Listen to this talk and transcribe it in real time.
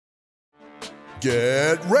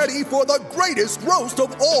Get ready for the greatest roast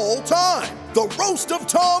of all time, the Roast of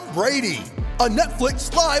Tom Brady, a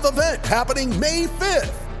Netflix live event happening May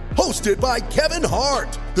 5th. Hosted by Kevin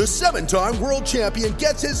Hart, the 7-time world champion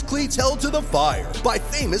gets his cleats held to the fire by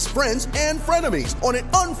famous friends and frenemies on an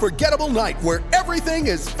unforgettable night where everything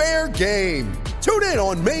is fair game. Tune in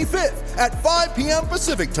on May 5th at 5 p.m.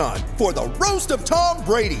 Pacific time for the Roast of Tom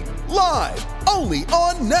Brady, live only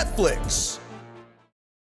on Netflix.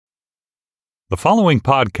 The following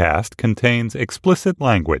podcast contains explicit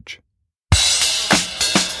language.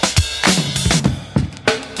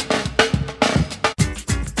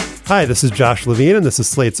 Hi, this is Josh Levine, and this is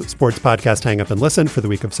Slate's sports podcast Hang Up and Listen for the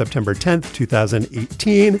week of September 10th,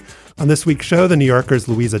 2018. On this week's show, the New Yorker's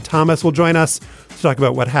Louisa Thomas will join us to talk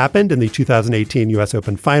about what happened in the 2018 U.S.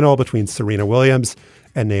 Open final between Serena Williams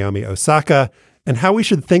and Naomi Osaka, and how we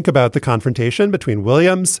should think about the confrontation between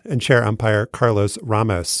Williams and chair umpire Carlos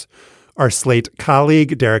Ramos. Our Slate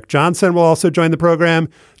colleague, Derek Johnson, will also join the program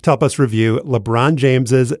to help us review LeBron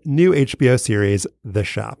James's new HBO series, The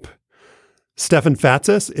Shop. Stefan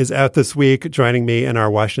Fatsis is out this week, joining me in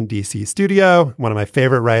our Washington, D.C. studio, one of my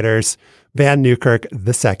favorite writers, Van Newkirk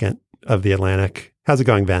II of The Atlantic. How's it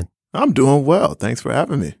going, Van? I'm doing well. Thanks for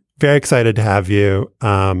having me. Very excited to have you.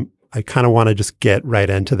 I kind of want to just get right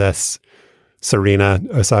into this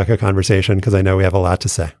Serena-Osaka conversation because I know we have a lot to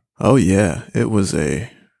say. Oh, yeah. It was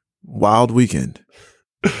a wild weekend.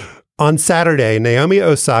 On Saturday, Naomi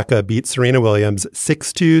Osaka beat Serena Williams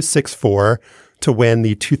 6-2, 6-4 to win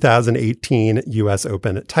the 2018 U.S.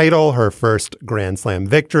 Open title, her first Grand Slam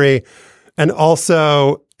victory. And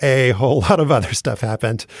also a whole lot of other stuff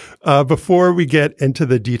happened. Before we get into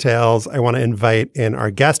the details, I want to invite in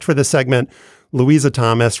our guest for this segment. Louisa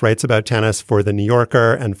Thomas writes about tennis for The New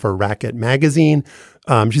Yorker and for Racket Magazine.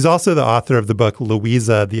 She's also the author of the book,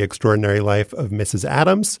 Louisa, The Extraordinary Life of Mrs.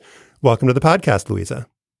 Adams. Welcome to the podcast, Louisa.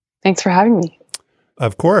 Thanks for having me.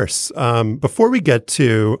 Of course. Before we get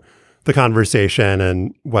to the conversation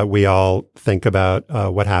and what we all think about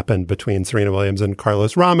what happened between Serena Williams and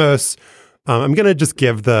Carlos Ramos, I'm going to just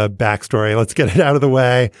give the backstory. Let's get it out of the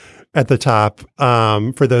way at the top.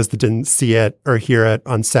 For those that didn't see it or hear it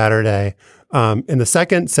on Saturday, in the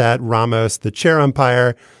second set, Ramos, the chair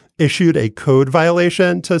umpire, issued a code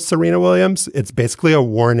violation to Serena Williams. It's basically a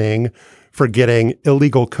warning for getting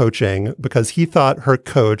illegal coaching because he thought her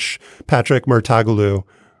coach, Patrick Mouratoglou,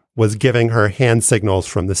 was giving her hand signals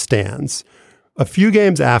from the stands. A few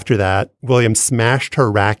games after that, Williams smashed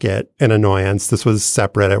her racket in annoyance. This was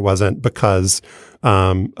separate. It wasn't because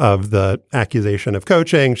of the accusation of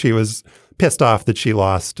coaching. She was pissed off that she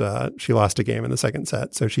lost a game in the second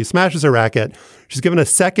set. So she smashes her racket. She's given a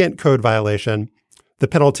second code violation. The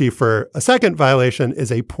penalty for a second violation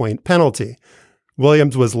is a point penalty.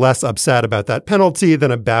 Williams was less upset about that penalty than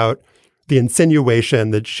about the insinuation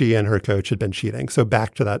that she and her coach had been cheating. So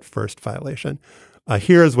back to that first violation.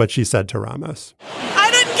 Here's what she said to Ramos. I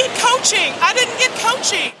didn't get coaching. I didn't get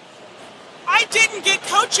coaching. I didn't get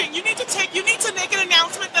coaching. You need to make an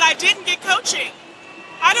announcement that I didn't get coaching.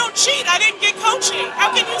 I don't cheat. I didn't get coaching. How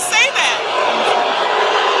can you say that?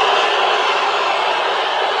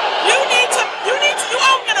 You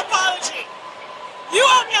owe me an apology. You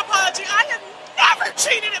owe me an apology. I have never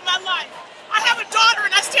cheated in my life. I have a daughter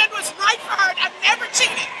and I stand what's right for her and I've never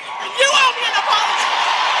cheated. And you owe me an apology.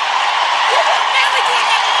 You will never do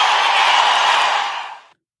another one again.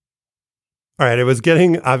 All right, it was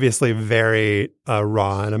getting obviously very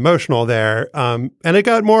raw and emotional there. And it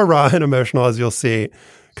got more raw and emotional, as you'll see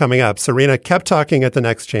coming up. Serena kept talking at the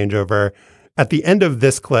next changeover. At the end of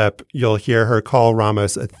this clip, you'll hear her call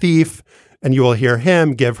Ramos a thief, and you will hear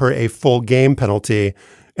him give her a full game penalty.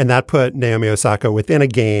 And that put Naomi Osaka within a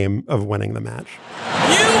game of winning the match.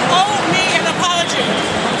 You owe me an apology.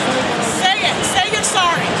 Say it. Say you're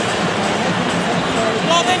sorry.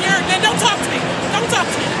 Well, then don't talk to me. Don't talk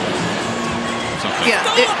to me. Yeah,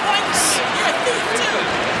 You're a thief too.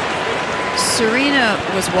 Serena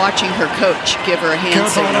was watching her coach give her a hand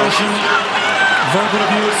signal. Verbal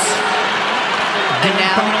abuse. And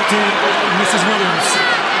now, penalty, Mrs. Williams.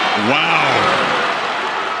 Wow.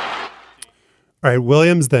 All right,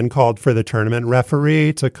 Williams then called for the tournament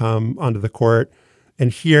referee to come onto the court.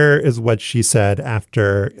 And here is what she said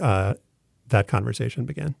after that conversation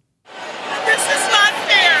began. This is not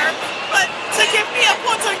fair, but to give me a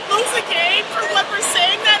point to lose a game for what we're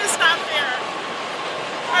saying, that is not fair.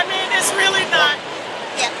 I mean, it's really not.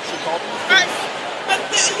 Yeah. But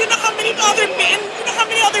you know how many other men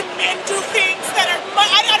do things that are,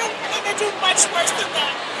 I don't think they do much worse than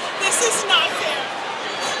that. This is not fair.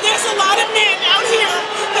 There's a lot of men out here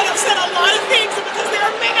that have said a lot of things, and because they're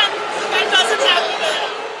a man, that doesn't happen to them.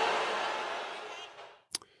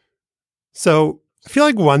 So I feel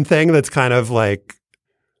like one thing that's kind of like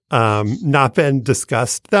not been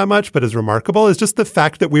discussed that much, but is remarkable, is just the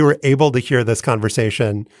fact that we were able to hear this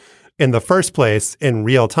conversation in the first place in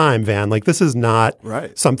real time, Van. Like, this is not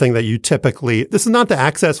something that this is not the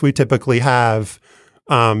access we typically have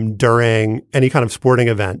during any kind of sporting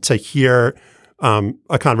event, to hear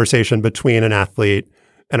a conversation between an athlete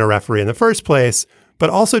and a referee in the first place, but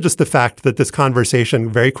also just the fact that this conversation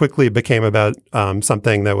very quickly became about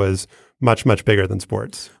something that was much, much bigger than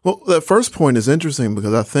sports. Well, that first point is interesting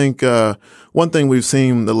because I think one thing we've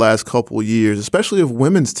seen the last couple of years, especially of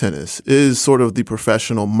women's tennis, is sort of the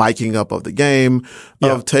professional miking up of the game,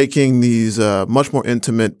 of taking these much more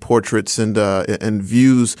intimate portraits and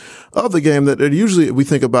views of the game that usually we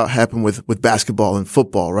think about happen with basketball and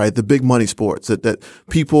football, right? The big money sports that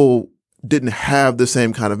people didn't have the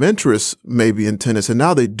same kind of interest maybe in tennis, and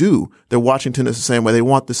now they do. They're watching tennis the same way. They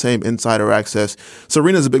want the same insider access.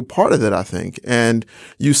 Serena's a big part of that, I think. And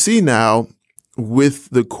you see now with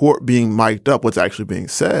the court being mic'd up, what's actually being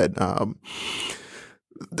said.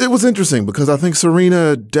 It was interesting because I think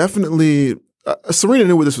Serena definitely Serena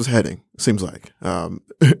knew where this was heading, seems like,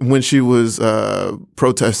 when she was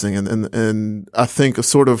protesting, and I think a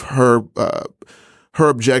sort of her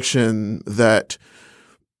objection that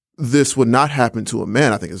this would not happen to a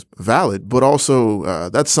man, I think, is valid. But also,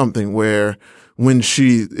 that's something where when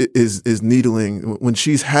she is needling, when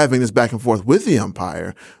she's having this back and forth with the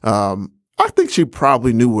umpire, I think she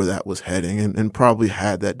probably knew where that was heading and probably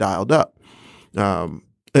had that dialed up.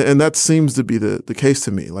 And that seems to be the case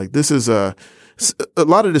to me. Like, this is a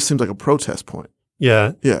lot of this seems like a protest point.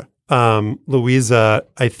 Yeah. Yeah. Louisa,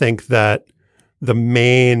 I think that the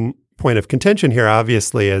main point of contention here,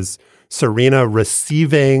 obviously, is Serena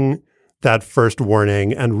receiving that first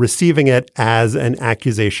warning and receiving it as an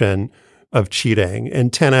accusation of cheating. In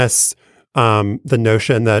tennis, the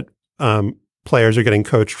notion that players are getting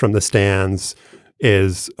coached from the stands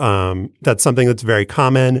is that's something that's very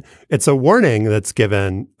common. It's a warning that's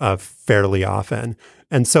given fairly often.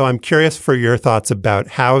 And so I'm curious for your thoughts about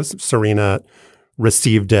how Serena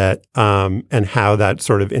received it and how that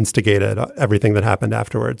sort of instigated everything that happened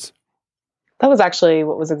afterwards. That was actually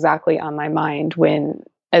what was exactly on my mind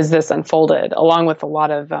as this unfolded, along with a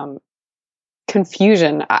lot of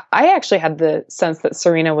confusion. I actually had the sense that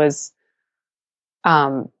Serena was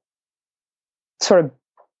sort of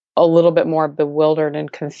a little bit more bewildered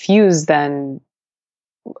and confused than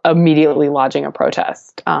immediately lodging a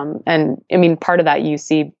protest. And I mean, part of that, you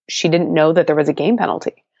see, she didn't know that there was a game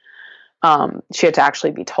penalty. She had to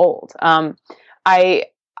actually be told. I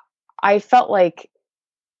felt like,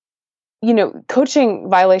 coaching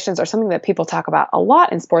violations are something that people talk about a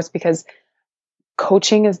lot in sports because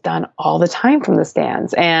coaching is done all the time from the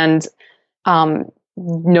stands. And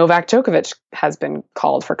Novak Djokovic has been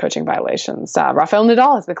called for coaching violations. Rafael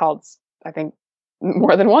Nadal has been called, I think,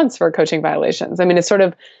 more than once for coaching violations. I mean, it's sort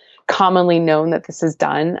of commonly known that this is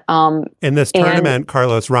done. In this tournament,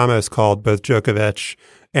 Carlos Ramos called both Djokovic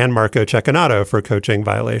and Marco Cecchinato for coaching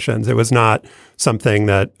violations. It was not something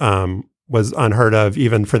that was unheard of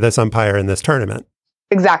even for this umpire in this tournament.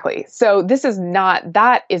 Exactly. So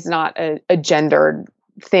that is not a gendered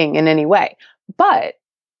thing in any way. But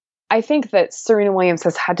I think that Serena Williams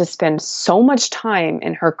has had to spend so much time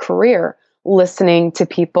in her career listening to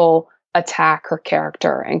people attack her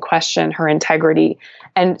character and question her integrity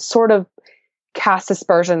and sort of cast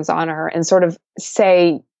aspersions on her and sort of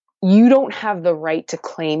say, you don't have the right to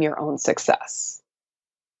claim your own success.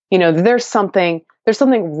 There's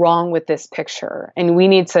something wrong with this picture and we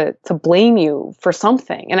need to blame you for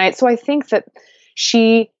something. And so I think that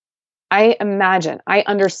I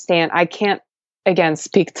understand, I can't, again,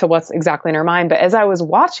 speak to what's exactly in her mind, but as I was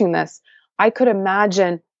watching this, I could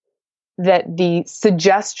imagine that the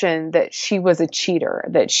suggestion that she was a cheater,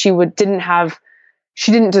 that she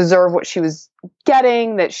didn't deserve what she was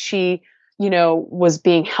getting, that she, was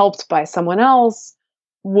being helped by someone else,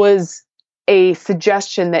 was a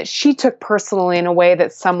suggestion that she took personally in a way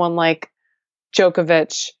that someone like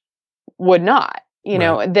Djokovic would not,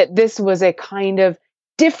 right. That this was a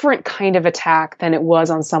different kind of attack than it was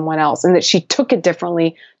on someone else, and that she took it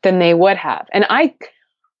differently than they would have. And I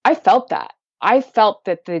felt that. I felt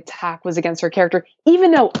that the attack was against her character,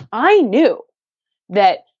 even though I knew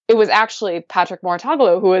that it was actually Patrick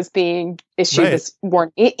Mouratoglou who was being issued this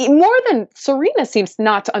warning. More than Serena seems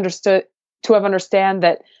not to understood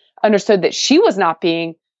that she was not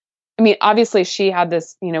being. I mean, obviously she had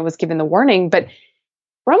this, was given the warning, but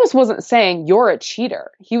Ramos wasn't saying you're a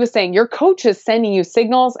cheater. He was saying your coach is sending you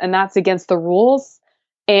signals and that's against the rules.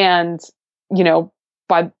 And,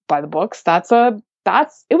 by the books,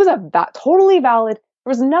 it was totally valid.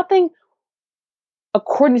 There was nothing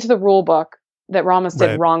according to the rule book, that Ramos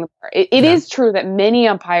did wrong there. It is true that many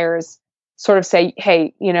umpires sort of say,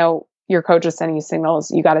 hey, your coach is sending you signals,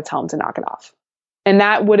 you got to tell him to knock it off. And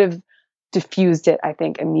that would have diffused it, I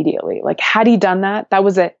think, immediately. Like, had he done that, that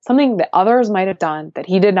was something that others might have done that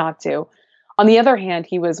he did not do. On the other hand,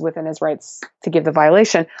 he was within his rights to give the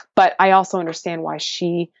violation. But I also understand why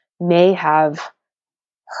she may have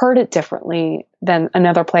heard it differently than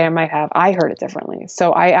another player might have. I heard it differently.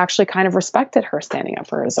 So I actually kind of respected her standing up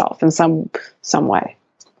for herself in some way.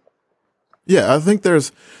 Yeah, I think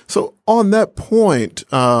so on that point,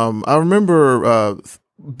 I remember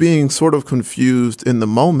being sort of confused in the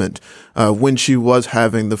moment when she was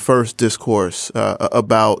having the first discourse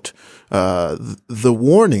about the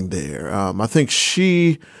warning there. I think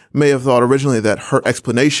she may have thought originally that her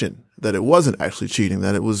explanation that it wasn't actually cheating,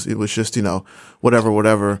 that it was just,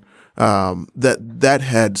 whatever, that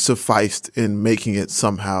had sufficed in making it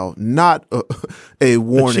somehow not a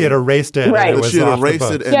warning. That she had erased it. Right. And it was she had off the erased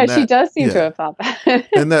book. it. And she does seem to have thought that.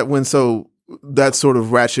 And that sort of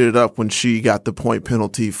ratcheted up when she got the point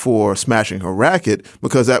penalty for smashing her racket,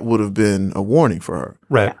 because that would have been a warning for her.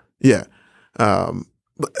 Right. Yeah.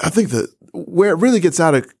 But I think that where it really gets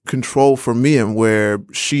out of control for me, and where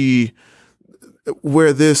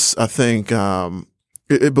this, I think,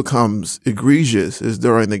 it becomes egregious, is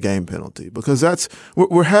during the game penalty, because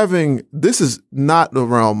this is not the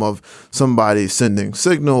realm of somebody sending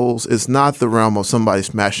signals. It's not the realm of somebody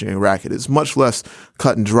smashing a racket. It's much less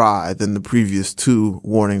cut and dry than the previous two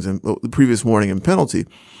warnings and the previous warning and penalty.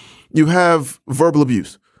 You have verbal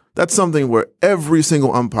abuse. That's something where every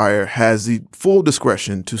single umpire has the full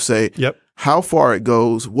discretion to say how far it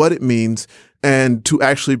goes, what it means, and to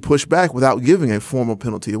actually push back without giving a formal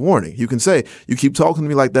penalty or warning. You can say, you keep talking to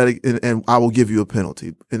me like that, and I will give you a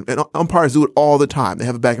penalty. And umpires do it all the time. They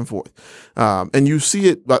have it back and forth. And you see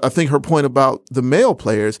it, I think her point about the male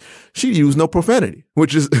players, she used no profanity,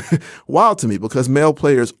 which is wild to me, because male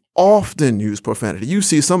players often use profanity. You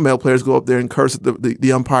see some male players go up there and curse at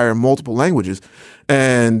the umpire in multiple languages,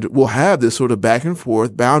 and will have this sort of back and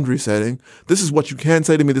forth boundary setting. This is what you can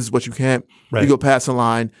say to me. This is what you can't. Right. You go past the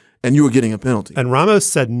line, and you were getting a penalty. And Ramos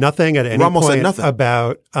said nothing at any point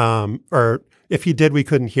about, or if he did, we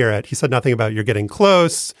couldn't hear it. He said nothing about you're getting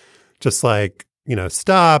close, just like,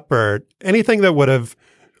 stop, or anything that would have,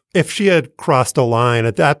 if she had crossed a line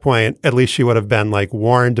at that point, at least she would have been like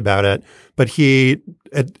warned about it. But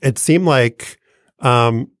it seemed like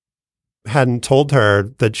hadn't told her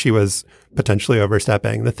that she was potentially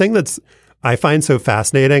overstepping. The thing I find so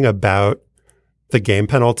fascinating about the game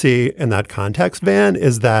penalty in that context, Van,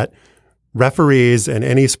 is that referees in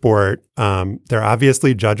any sport, they're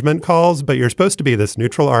obviously judgment calls, but you're supposed to be this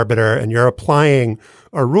neutral arbiter, and you're applying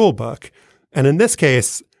a rule book. And in this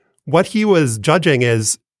case, what he was judging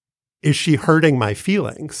is she hurting my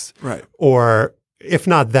feelings? Right. Or if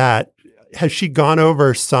not that, has she gone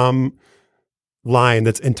over some line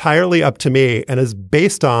that's entirely up to me and is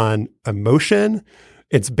based on emotion?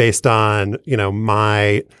 It's based on,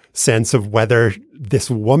 my sense of whether this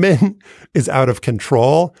woman is out of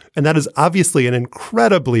control. And that is obviously an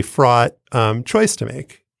incredibly fraught choice to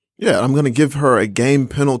make. Yeah, I'm going to give her a game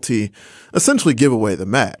penalty, essentially give away the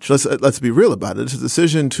match. Let's be real about it. It's a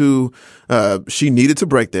decision she needed to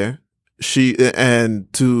break there.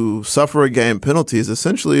 And to suffer a game penalty is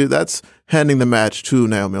essentially, that's handing the match to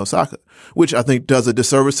Naomi Osaka, which I think does a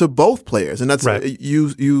disservice to both players. And that's right.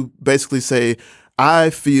 You basically say,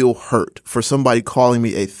 I feel hurt for somebody calling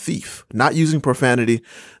me a thief, not using profanity,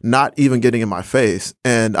 not even getting in my face,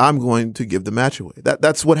 and I'm going to give the match away.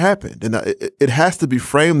 That's what happened. And it has to be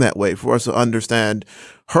framed that way for us to understand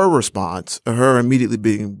her response, her immediately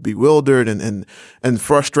being bewildered and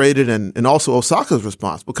frustrated, and also Osaka's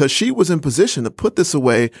response, because she was in position to put this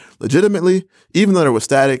away legitimately, even though there was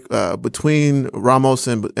static between Ramos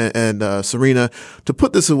and Serena, to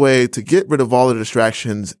put this away, to get rid of all the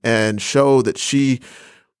distractions and show that she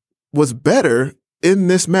was better in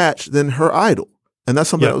this match than her idol. And that's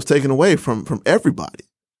something that was taken away from everybody.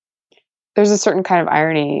 There's a certain kind of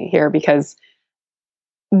irony here, because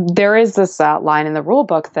there is this line in the rule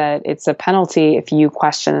book that it's a penalty if you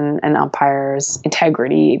question an umpire's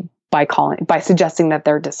integrity by suggesting that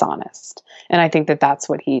they're dishonest. And I think that that's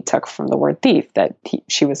what he took from the word thief, that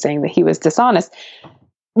she was saying that he was dishonest.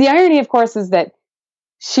 The irony, of course, is that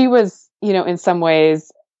she was, in some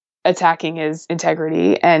ways attacking his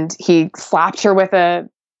integrity, and he slapped her with a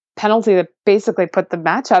penalty that basically put the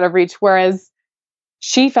match out of reach, whereas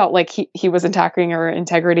she felt like he was attacking her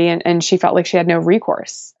integrity, and she felt like she had no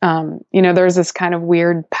recourse. There's this kind of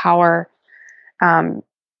weird power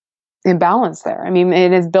imbalance there. I mean,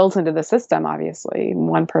 it is built into the system, obviously.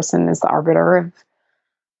 One person is the arbiter of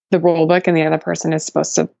the rule book and the other person is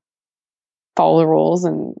supposed to follow the rules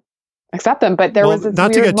and accept them. But there was this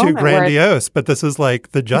not to weird get too moment where grandiose, but this is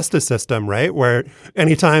like the justice system, right? Where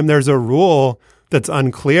anytime there's a rule that's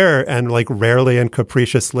unclear and like rarely and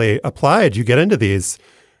capriciously applied, you get into these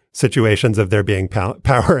situations of there being power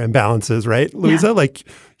imbalances, right, Louisa? Yeah. Like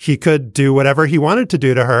he could do whatever he wanted to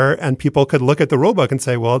do to her and people could look at the rule book and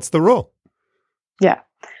say, well, it's the rule. Yeah.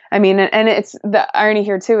 I mean, and it's the irony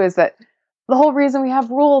here too, is that the whole reason we have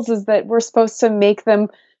rules is that we're supposed to make them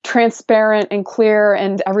transparent and clear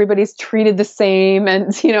and everybody's treated the same.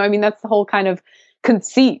 And, you know, I mean, that's the whole kind of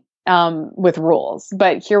conceit with rules.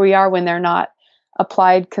 But here we are when they're not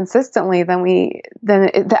applied consistently, then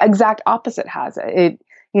the exact opposite has it.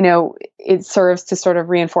 You know, it serves to sort of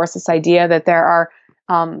reinforce this idea that there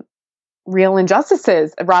are real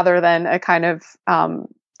injustices rather than a kind of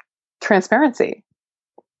transparency.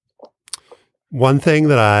 One thing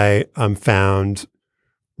that I found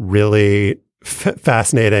really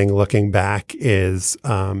fascinating looking back is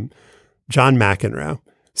John McEnroe.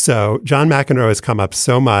 So John McEnroe has come up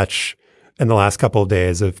so much in the last couple of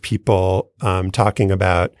days of people talking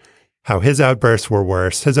about how his outbursts were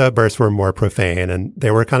worse, his outbursts were more profane, and they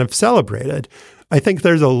were kind of celebrated. I think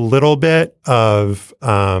there's a little bit of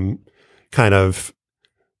kind of,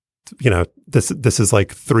 you know, this is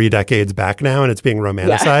like 3 decades back now and it's being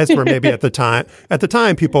romanticized, where maybe at the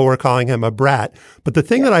time people were calling him a brat. But the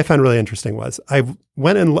thing that I found really interesting was I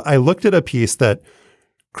went and I looked at a piece that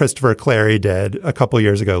Christopher Clarey did a couple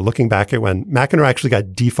years ago, looking back at when McEnroe actually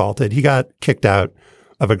got defaulted. He got kicked out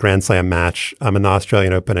of a Grand Slam match in the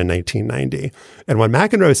Australian Open in 1990. And what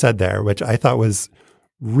McEnroe said there, which I thought was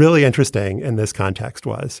really interesting in this context,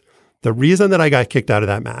 was the reason that I got kicked out of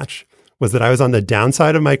that match was that I was on the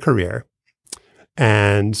downside of my career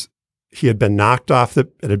and he had been knocked off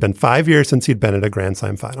it had been 5 years since he'd been at a Grand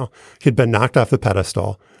Slam final. He'd been knocked off the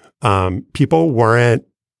pedestal.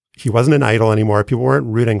 He wasn't an idol anymore. People weren't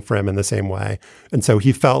rooting for him in the same way. And so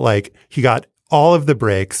he felt like he got all of the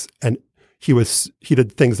breaks and he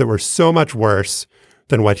did things that were so much worse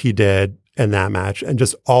than what he did in that match and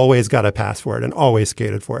just always got a pass for it and always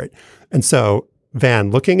skated for it. And so,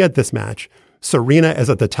 Van, looking at this match, Serena is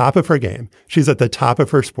at the top of her game. She's at the top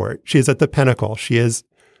of her sport. She's at the pinnacle. She is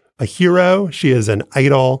a hero. She is an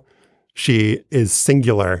idol. She is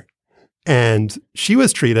singular. And she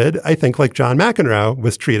was treated, I think, like John McEnroe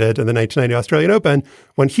was treated in the 1990 Australian Open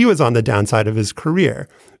when he was on the downside of his career.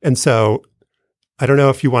 And so I don't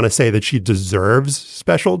know if you want to say that she deserves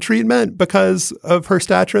special treatment because of her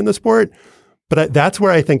stature in the sport, but that's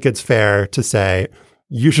where I think it's fair to say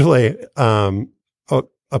usually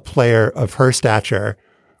a player of her stature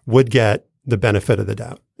would get the benefit of the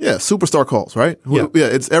doubt. Yeah, superstar calls, right? Yeah,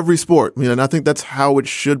 it's every sport. And I think that's how it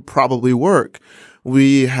should probably work.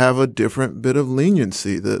 We have a different bit of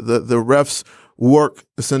leniency. The refs work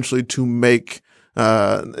essentially to make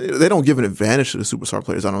they don't give an advantage to the superstar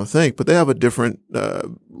players, I don't think, but they have a different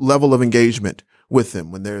level of engagement with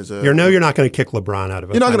them when there's a. You're not going to kick LeBron out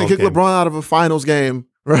of a. You're not going to kick game. LeBron out of a finals game,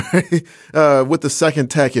 right? With the second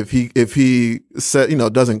tech, if he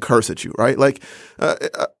doesn't curse at you, right? Like,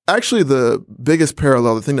 actually, the biggest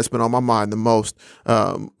parallel, the thing that's been on my mind the most,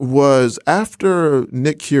 was after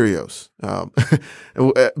Nick Kyrgios.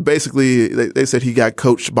 Basically, they said he got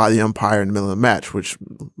coached by the umpire in the middle of the match, which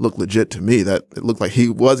looked legit to me. That it looked like he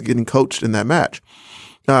was getting coached in that match.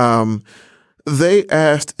 They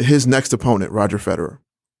asked his next opponent, Roger Federer,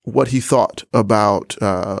 what he thought about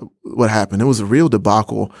what happened. It was a real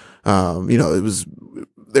debacle.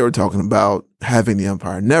 They were talking about having the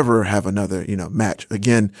umpire never have another, match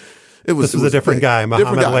again. This was a different guy,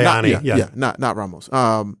 Mohamed Layani. Not Ramos.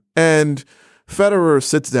 And Federer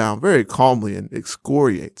sits down very calmly and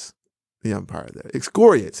excoriates the umpire there,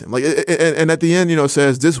 excoriates him. Like, and at the end,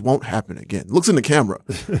 says, this won't happen again. Looks in the camera.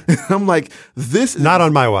 I'm like, this is not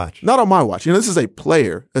on my watch. Not on my watch. This is a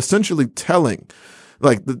player essentially telling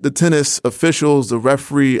like the tennis officials, the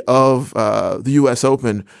referee of the U.S.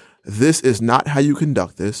 Open, this is not how you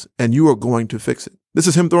conduct this, and you are going to fix it. This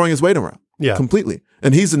is him throwing his weight around completely.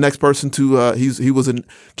 And he's the next person to, he was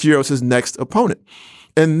Kyrgios' next opponent.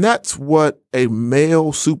 And that's what a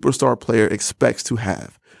male superstar player expects to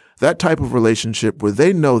have. That type of relationship where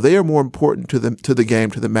they know they are more important to the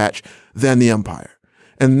game, to the match, than the umpire.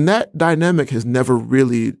 And that dynamic has never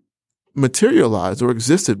really materialized or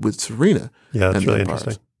existed with Serena. Yeah, that's really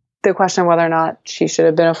interesting. The question of whether or not she should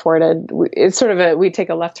have been afforded, it's sort of we take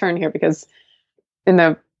a left turn here because in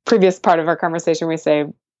the previous part of our conversation, we say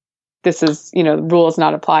this is, rule is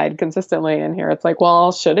not applied consistently. And here it's like,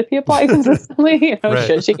 well, should it be applied consistently? Right.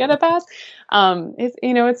 Should she get a pass?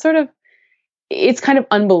 It's sort of, it's kind of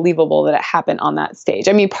unbelievable that it happened on that stage.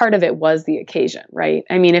 I mean, part of it was the occasion, right?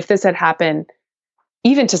 I mean, if this had happened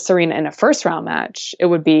even to Serena in a first round match, it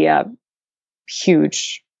would be a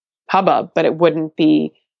huge hubbub, but it wouldn't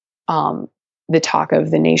be the talk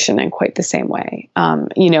of the nation in quite the same way.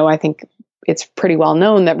 I think it's pretty well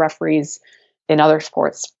known that referees in other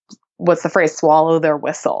sports, what's the phrase, swallow their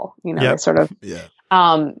whistle, Yep. sort of. Yeah.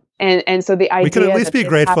 And so the idea, we could at least be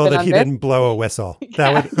grateful that he didn't blow a whistle.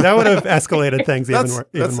 That would have escalated things even more.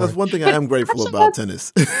 That's one thing I am grateful about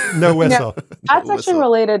tennis. No whistle. That's actually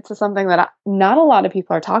related to something that not a lot of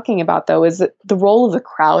people are talking about, though, is the role of the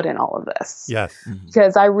crowd in all of this. Yes.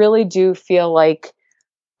 Because I really do feel like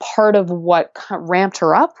part of what ramped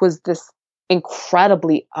her up was this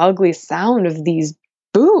incredibly ugly sound of these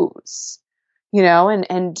boos,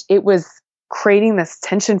 and it was creating this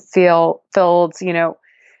tension-filled,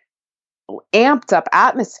 amped up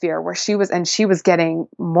atmosphere where she was getting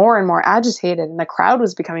more and more agitated, and the crowd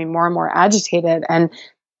was becoming more and more agitated. And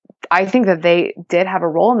I think that they did have a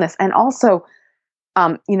role in this. And also,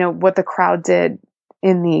 what the crowd did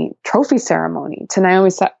in the trophy ceremony to Naomi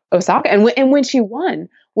Osaka, and when she won,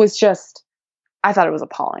 was just, I thought it was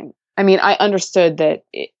appalling. I mean, I understood that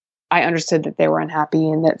they were unhappy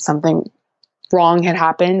and that something wrong had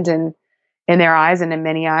happened, and in their eyes and in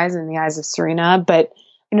many eyes, in the eyes of Serena. But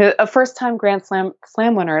a first-time Grand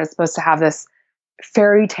Slam winner is supposed to have this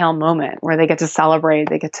fairy tale moment where they get to celebrate,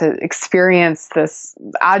 they get to experience this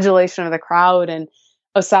adulation of the crowd, and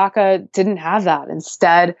Osaka didn't have that.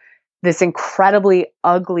 Instead, this incredibly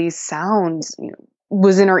ugly sound,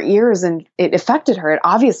 was in her ears, and it affected her. It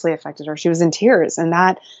obviously affected her. She was in tears, and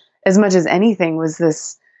that, as much as anything, was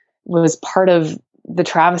part of the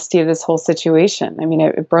travesty of this whole situation. I mean,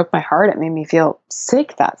 it broke my heart. It made me feel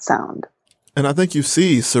sick, that sound. And I think you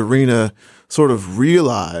see Serena sort of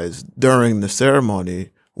realize during the ceremony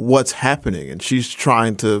what's happening, and she's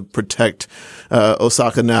trying to protect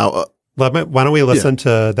Osaka now. Why don't we listen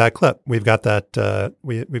to that clip? We've got that.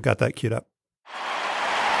 We've got that queued up.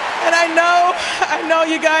 And I know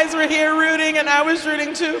you guys were here rooting, and I was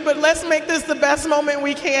rooting too. But let's make this the best moment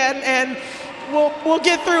we can, and we'll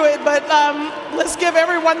get through it. But let's give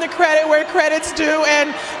everyone the credit where credit's due,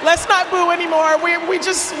 and let's not boo anymore.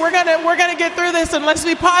 We're gonna get through this, and let's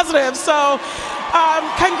be positive. So,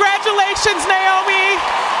 congratulations, Naomi.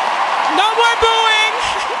 No more booing.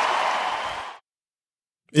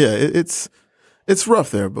 Yeah, it's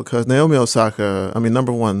rough there because Naomi Osaka, I mean,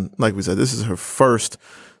 number one, like we said, this is her first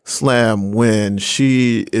slam win.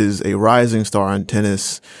 She is a rising star in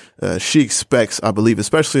tennis. She expects, I believe,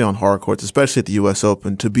 especially on hard courts, especially at the U.S.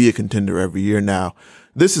 Open, to be a contender every year now.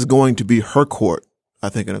 This is going to be her court, I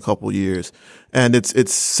think, in a couple of years. And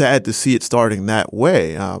it's sad to see it starting that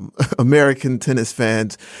way. American tennis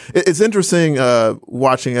fans, it's interesting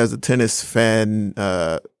watching as the tennis fandom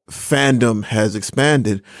has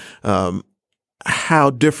expanded, how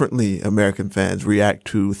differently American fans react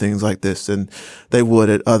to things like this than they would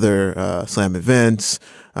at other slam events.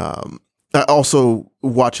 Also,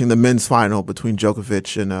 watching the men's final between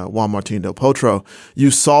Djokovic and Juan Martín del Potro, you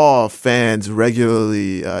saw fans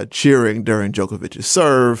regularly cheering during Djokovic's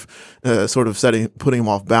serve, sort of putting him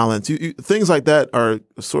off balance. Things like that are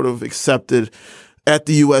sort of accepted at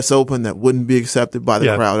the U.S. Open that wouldn't be accepted by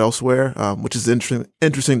the crowd elsewhere, which is an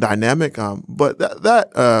interesting dynamic. But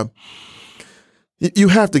that you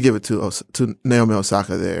have to give it to Naomi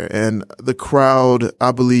Osaka there. And the crowd,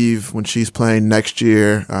 I believe, when she's playing next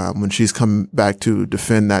year, when she's come back to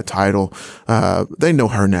defend that title, they know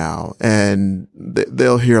her now, and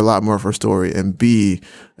they'll hear a lot more of her story and be,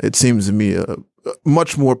 it seems to me,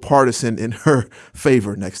 much more partisan in her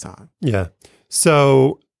favor next time. Yeah.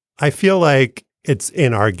 So I feel like it's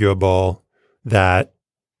inarguable that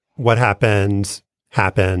what happened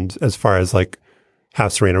as far as like how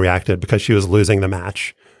Serena reacted, because she was losing the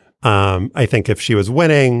match. I think if she was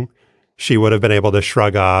winning, she would have been able to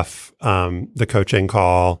shrug off the coaching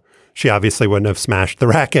call. She obviously wouldn't have smashed the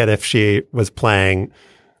racket if she was playing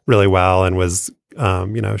really well and was,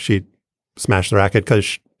 she smashed the racket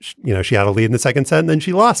because, she had a lead in the second set and then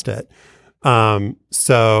she lost it.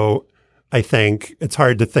 So I think it's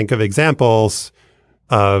hard to think of examples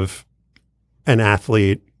of an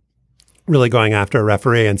athlete really going after a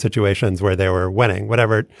referee in situations where they were winning,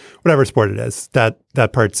 whatever sport it is.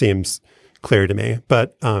 That part seems clear to me.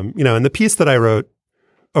 But in the piece that I wrote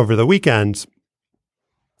over the weekend,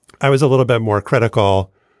 I was a little bit more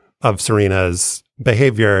critical of Serena's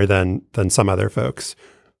behavior than some other folks.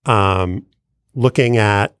 Looking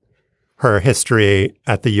at her history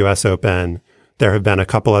at the U.S. Open, there have been a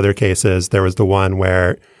couple other cases. There was the one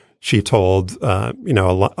where she told, a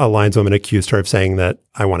lineswoman accused her of saying that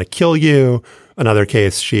I want to kill you. Another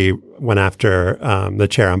case, she went after the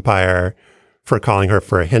chair umpire for calling her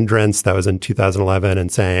for a hindrance. That was in 2011,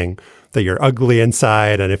 and saying that you're ugly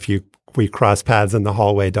inside, and if we cross paths in the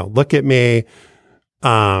hallway, don't look at me.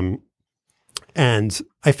 And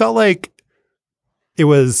I felt like it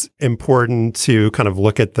was important to kind of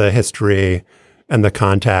look at the history and the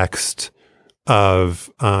context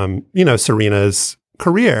of, Serena's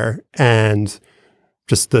career and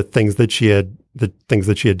just the things that she had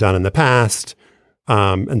done in the past,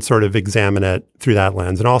 and sort of examine it through that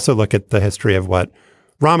lens, and also look at the history of what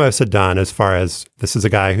Ramos had done, as far as this is a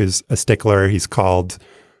guy who's a stickler. He's called,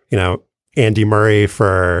 Andy Murray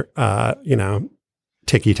for,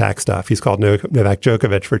 ticky-tack stuff. He's called Novak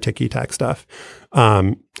Djokovic for ticky-tack stuff.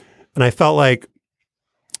 And I felt like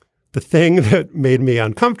the thing that made me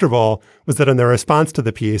uncomfortable was that in the response to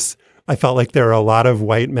the piece, I felt like there were a lot of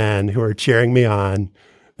white men who were cheering me on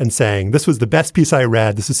and saying, this was the best piece I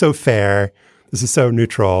read. This is so fair. This is so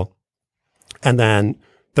neutral. And then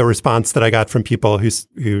the response that I got from people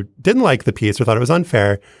who didn't like the piece or thought it was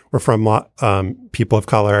unfair were from people of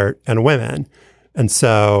color and women. And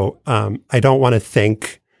so I don't want to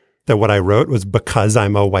think that what I wrote was because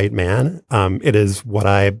I'm a white man. It is what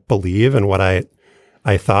I believe and what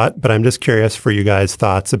I thought. But I'm just curious for you guys'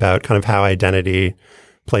 thoughts about kind of how identity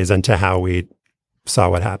plays into how we saw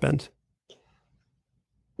what happened.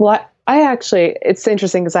 Well, I actually, it's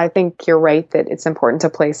interesting because I think you're right that it's important to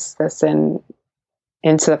place this into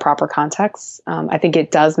the proper context. I think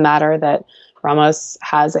it does matter that Ramos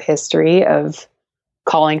has a history of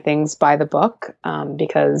calling things by the book,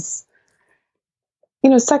 because,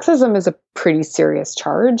 sexism is a pretty serious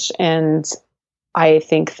charge. And I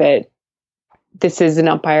think that this is an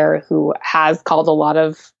umpire who has called a lot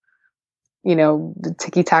of, the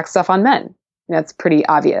ticky-tack stuff on men. That's pretty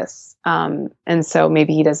obvious. And so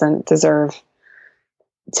maybe he doesn't deserve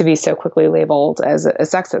to be so quickly labeled as a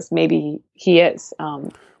sexist. Maybe he is.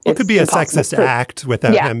 It could be a sexist act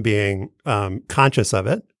without him being conscious of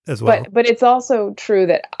it as well. But it's also true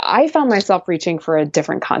that I found myself reaching for a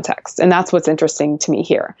different context. And that's what's interesting to me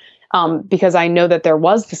here. Because I know that there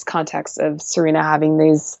was this context of Serena having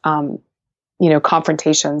these,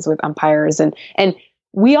 confrontations with umpires. And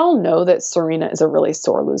we all know that Serena is a really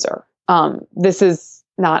sore loser. This is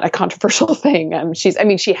not a controversial thing.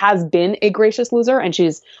 She has been a gracious loser, and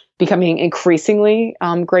she's becoming increasingly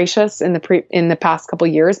gracious in the past couple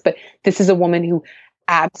of years. But this is a woman who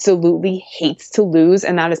absolutely hates to lose,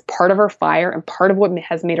 and that is part of her fire and part of what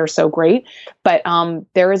has made her so great. But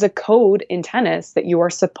there is a code in tennis that you are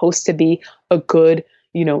supposed to be a good,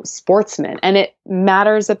 sportsman, and it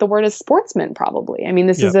matters that the word is sportsman. Probably,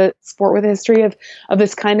 this is a sport with a history of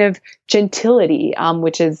this kind of gentility,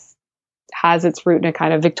 which has its root in a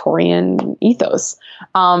kind of Victorian ethos.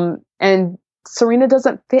 And Serena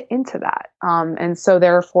doesn't fit into that. And so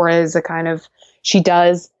therefore she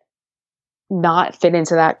does not fit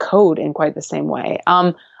into that code in quite the same way.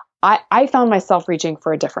 I found myself reaching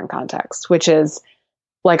for a different context, which is,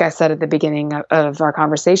 like I said at the beginning of our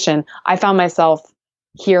conversation, I found myself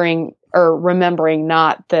hearing or remembering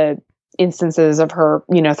not the instances of her,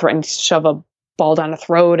 threatening to shove a ball down a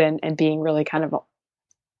throat and being really kind of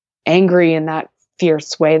angry in that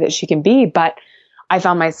fierce way that she can be. But I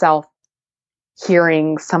found myself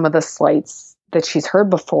hearing some of the slights that she's heard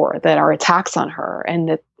before that are attacks on her, and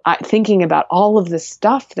that thinking about all of this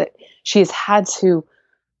stuff that she has had to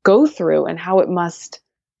go through and how it must,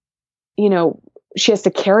 she has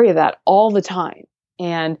to carry that all the time,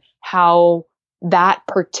 and how that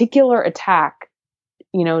particular attack,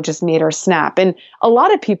 just made her snap. And a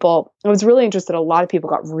lot of people, I was really interested, a lot of people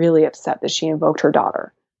got really upset that she invoked her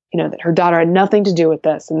daughter, that her daughter had nothing to do with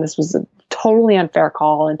this, and this was a totally unfair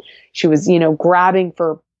call, and she was, grabbing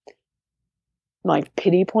for like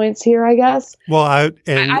pity points here, I guess. Well,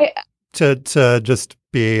 to just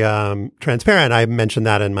be transparent, I mentioned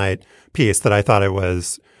that in my piece, that I thought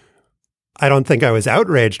I don't think I was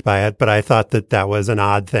outraged by it, but I thought that was an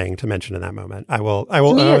odd thing to mention in that moment. I will.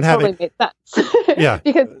 It totally made sense. Yeah,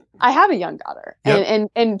 because I have a young daughter, yep.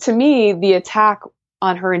 and to me, the attack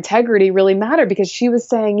on her integrity really mattered, because she was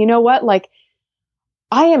saying, you know what, like,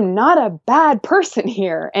 I am not a bad person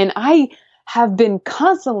here, and I have been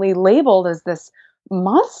constantly labeled as this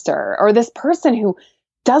monster, or this person who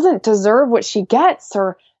doesn't deserve what she gets,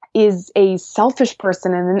 or is a selfish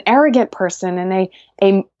person and an arrogant person and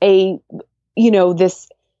a this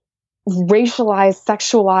racialized,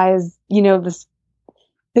 sexualized,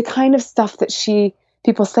 the kind of stuff that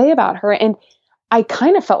people say about her. And I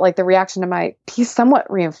kind of felt like the reaction to my piece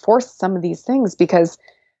somewhat reinforced some of these things, because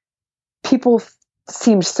people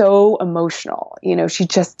seemed so emotional. You know, she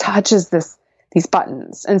just touches these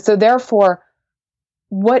buttons. And so therefore,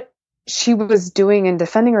 what she was doing in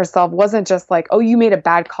defending herself wasn't just like, oh, you made a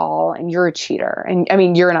bad call and you're a cheater. And I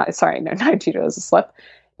mean, you're not a cheater, it was a slip.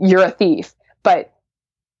 You're a thief. But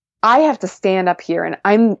I have to stand up here and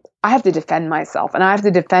I have to defend myself, and I have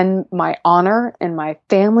to defend my honor and my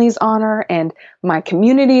family's honor and my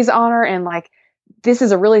community's honor. And like, this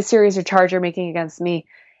is a really serious charge you're making against me.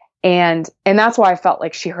 And that's why I felt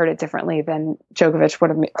like she heard it differently than Djokovic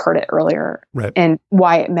would have heard it earlier. Right. And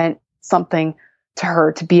why it meant something to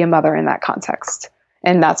her to be a mother in that context.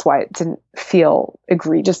 And that's why it didn't feel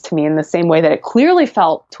egregious to me in the same way that it clearly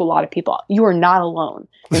felt to a lot of people. You are not alone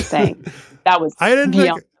in saying that was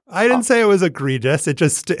beyond. I didn't say it was egregious. It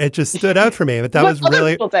just stood out for me. But that was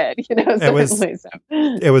really. People did, you know.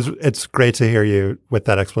 It's great to hear you with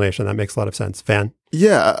that explanation. That makes a lot of sense. Van?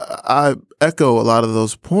 Yeah, I echo a lot of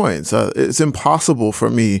those points. It's impossible for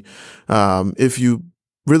me if you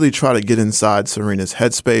really try to get inside Serena's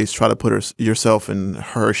headspace, try to put yourself in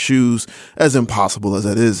her shoes, as impossible as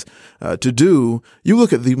that is to do. You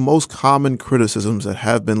look at the most common criticisms that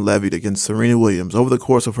have been levied against Serena Williams over the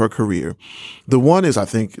course of her career. The one is, I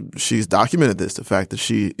think she's documented this, the fact that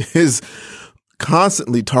she is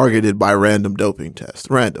constantly targeted by random doping tests,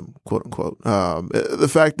 random, quote unquote. The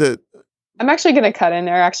fact that I'm actually going to cut in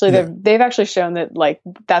there. Actually, they've actually shown that like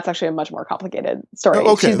that's actually a much more complicated story.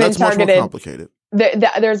 Okay, she's been targeted. Much more complicated.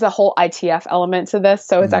 There's a whole ITF element to this,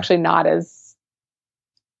 so it's actually not as.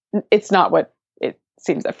 It's not what it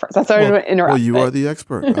seems at first. That's why I want to interrupt. Well, you are the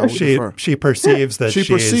expert. She perceives that she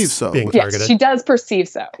perceives so being targeted. Yes, she does perceive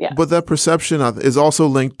so. Yeah, but that perception is also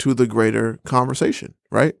linked to the greater conversation,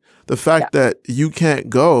 right? The fact that you can't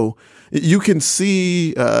go. You can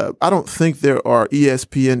see, I don't think there are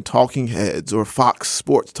ESPN talking heads or Fox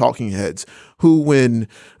Sports talking heads who, when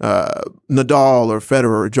Nadal or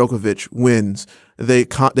Federer or Djokovic wins, they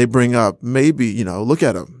bring up maybe, look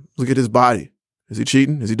at him. Look at his body. Is he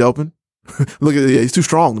cheating? Is he doping? Look at he's too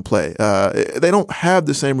strong to play. They don't have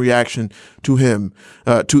the same reaction to him,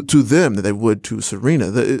 to them that they would to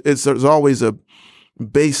Serena. There's always a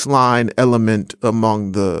baseline element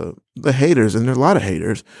among the haters, and there are a lot of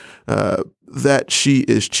haters, that she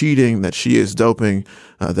is cheating, that she is doping,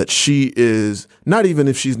 that she is not even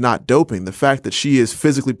if she's not doping, the fact that she is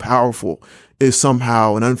physically powerful is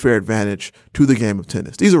somehow an unfair advantage to the game of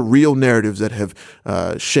tennis. These are real narratives that have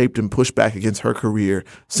shaped and pushed back against her career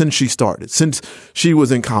since she started, since she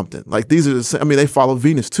was incompetent. Like these are, they follow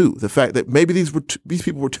Venus too. The fact that maybe these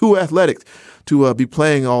people were too athletic to be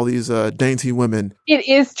playing all these dainty women. It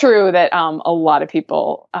is true that a lot of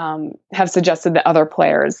people have suggested that other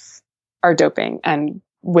players are doping and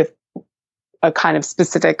with a kind of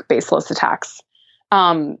specific baseless attacks.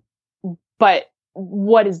 But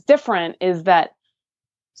what is different is that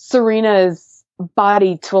Serena's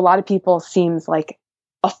body to a lot of people seems like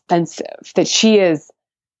offensive, that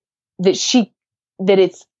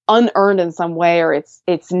it's unearned in some way, or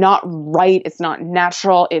it's not right. It's not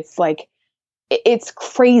natural. It's like, it's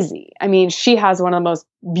crazy. I mean, she has one of the most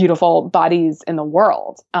beautiful bodies in the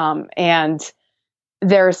world. And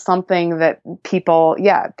there's something that people,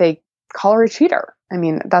 they call her a cheater. I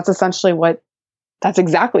mean, that's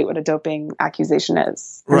exactly what a doping accusation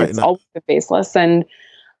is. And right. It's always baseless. And,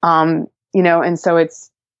 and so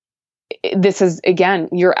this is, again,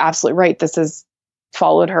 you're absolutely right. This has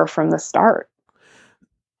followed her from the start.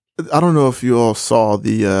 I don't know if you all saw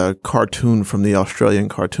the cartoon from the Australian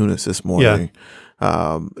cartoonist this morning.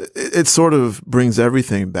 Yeah. It sort of brings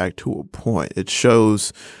everything back to a point. It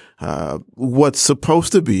shows what's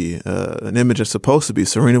supposed to be an image that's supposed to be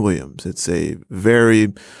Serena Williams. It's a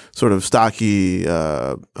very sort of stocky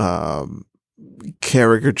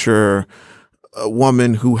caricature, a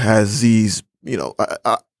woman who has these,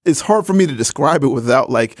 it's hard for me to describe it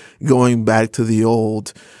without like going back to the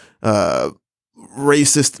old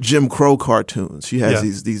racist Jim Crow cartoons. She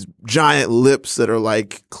has these giant lips that are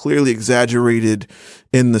like clearly exaggerated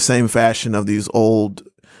in the same fashion of these old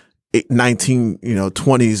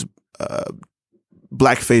 1920s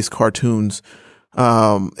blackface cartoons.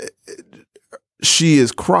 She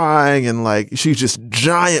is crying and like she's just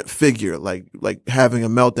giant figure, like having a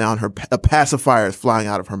meltdown. A pacifier is flying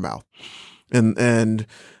out of her mouth, and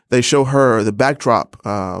they show her the backdrop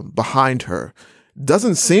behind her.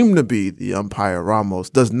 Doesn't seem to be the umpire Ramos.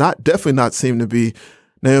 Definitely not seem to be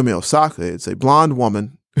Naomi Osaka. It's a blonde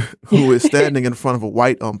woman who is standing in front of a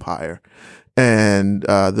white umpire. And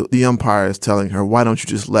the umpire is telling her, why don't you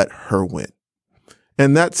just let her win?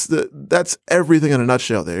 And that's everything in a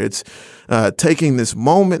nutshell there. It's taking this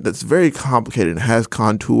moment that's very complicated and has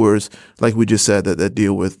contours, like we just said, that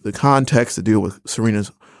deal with the context, that deal with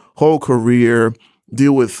Serena's whole career,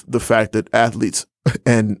 deal with the fact that athletes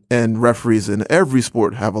and referees in every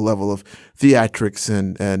sport have a level of theatrics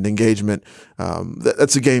and engagement.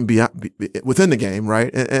 That's a game within the game,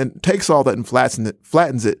 right? And takes all that and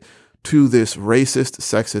flattens it to this racist,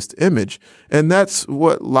 sexist image. And that's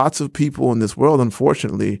what lots of people in this world,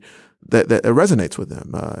 unfortunately, that resonates with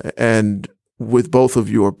them. And with both of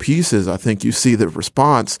your pieces, I think you see the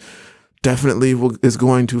response definitely is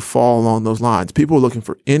going to fall along those lines. People are looking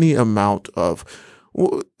for any amount of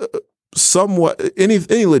somewhat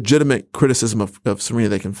any legitimate criticism of Serena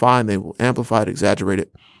they can find. They will amplify it, exaggerate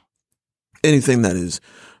it. Anything that is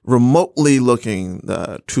remotely looking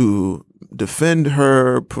to defend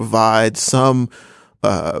her, provide some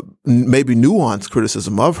maybe nuanced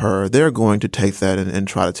criticism of her, they're going to take that and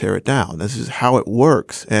try to tear it down. This is how it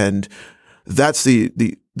works, and that's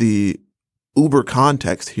the uber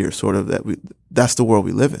context here. Sort of that's the world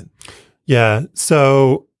we live in. Yeah.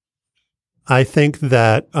 So I think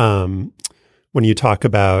that when you talk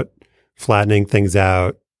about flattening things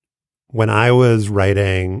out, when I was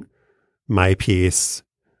writing my piece,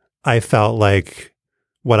 I felt like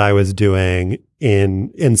what I was doing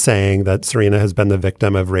in saying that Serena has been the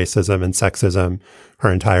victim of racism and sexism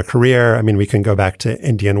her entire career. I mean, we can go back to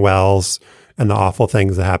Indian Wells and the awful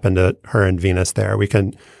things that happened to her and Venus there. We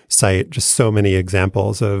can cite just so many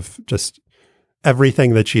examples of just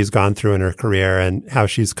everything that she's gone through in her career and how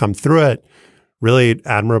she's come through it really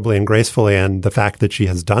admirably and gracefully. And the fact that she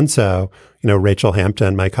has done so, Rachel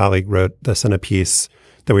Hampton, my colleague, wrote this in a piece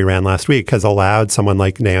that we ran last week, has allowed someone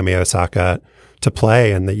like Naomi Osaka to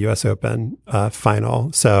play in the U.S. Open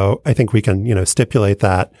final. So I think we can, stipulate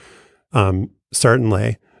that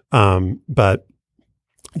certainly. But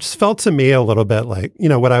it just felt to me a little bit like,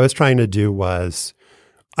 what I was trying to do was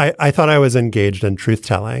I thought I was engaged in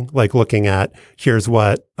truth-telling, like looking at here's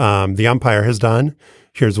what the umpire has done,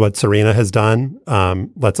 here's what Serena has done.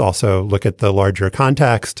 Let's also look at the larger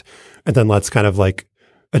context, and then let's kind of like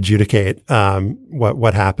adjudicate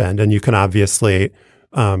what happened. And you can obviously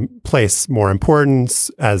place more importance,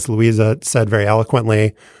 as Louisa said very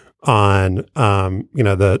eloquently, on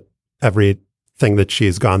the everything that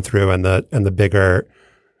she's gone through and the bigger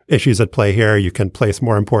issues at play here. You can place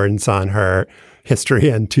more importance on her history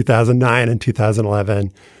in 2009 and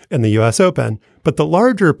 2011 in the U.S. Open. But the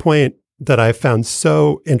larger point that I found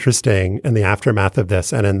so interesting in the aftermath of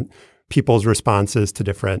this and in people's responses to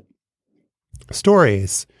different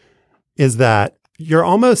stories is that you're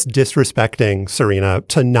almost disrespecting Serena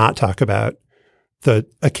to not talk about the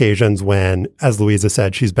occasions when, as Louisa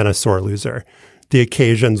said, she's been a sore loser, the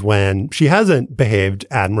occasions when she hasn't behaved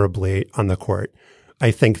admirably on the court. I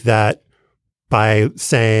think that by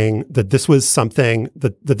saying that this was something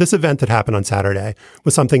that this event that happened on Saturday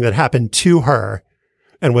was something that happened to her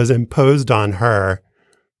and was imposed on her,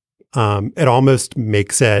 it almost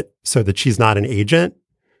makes it so that she's not an agent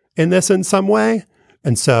in this in some way.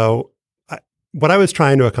 And so what I was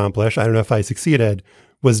trying to accomplish, I don't know if I succeeded,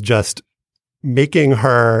 was just making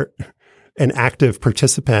her an active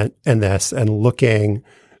participant in this and looking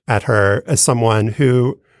at her as someone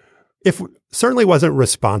who, certainly wasn't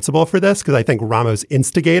responsible for this, because I think Ramos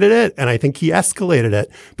instigated it and I think he escalated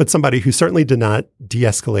it, but somebody who certainly did not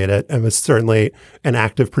de-escalate it and was certainly an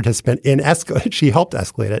active participant in she helped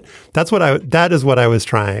escalate it. That is what I was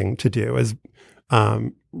trying to do, is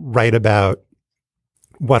write about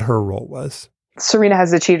what her role was. Serena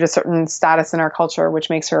has achieved a certain status in our culture, which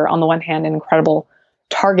makes her, on the one hand, an incredible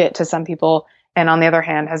target to some people, and on the other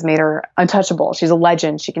hand, has made her untouchable. She's a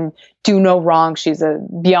legend. She can do no wrong. She's a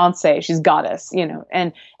Beyonce. She's goddess,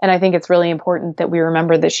 And I think it's really important that we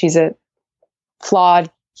remember that she's a flawed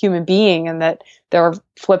human being and that there are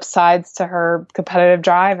flip sides to her competitive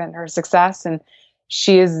drive and her success. And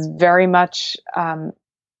she is very much an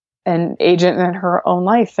agent in her own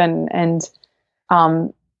life. And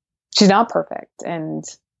she's not perfect and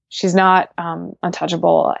she's not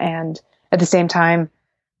untouchable. And at the same time,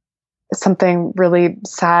 something really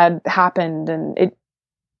sad happened, and it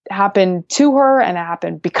happened to her and it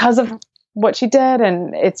happened because of what she did.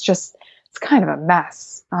 And it's kind of a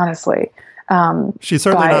mess, honestly. She's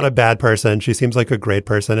certainly not a bad person. She seems like a great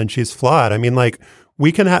person, and she's flawed. I mean, like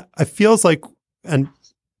we can have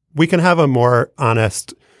a more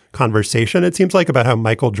honest conversation, it seems like, about how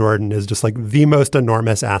Michael Jordan is just like the most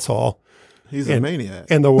enormous asshole. He's a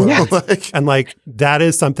maniac in the world. Yes. And like, that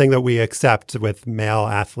is something that we accept with male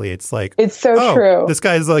athletes. Like, it's so true. This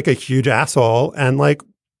guy is like a huge asshole. And like,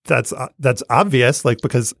 that's obvious, like,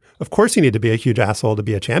 because of course you need to be a huge asshole to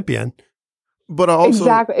be a champion. But I also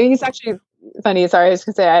exactly. It's actually funny. Sorry, I was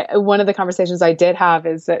going to say, one of the conversations I did have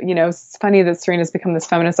is that, it's funny that Serena's become this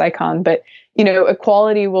feminist icon, but,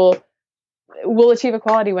 equality will achieve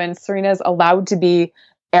equality when Serena's allowed to be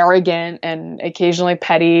arrogant and occasionally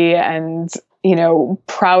petty and,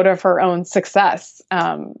 proud of her own success.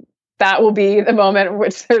 That will be the moment in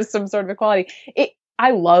which there's some sort of equality.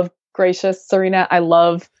 I love gracious Serena. I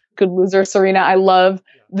love good loser Serena. I love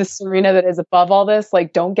the Serena that is above all this.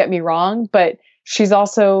 Like, don't get me wrong, but she's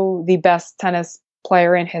also the best tennis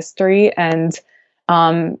player in history. And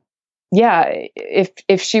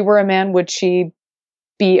if she were a man, would she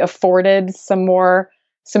be afforded some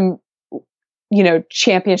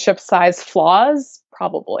championship size flaws?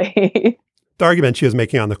 Probably. The argument she was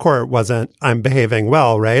making on the court wasn't I'm behaving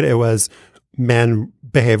well, right? It was men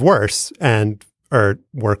behave worse or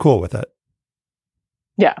we're cool with it.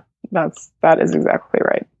 Yeah, that is exactly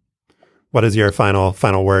right. What is your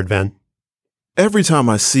final word, Van? Every time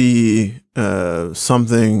I see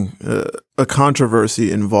something, a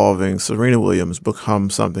controversy involving Serena Williams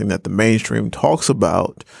become something that the mainstream talks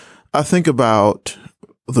about, I think about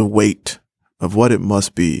the weight of what it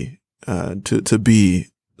must be to be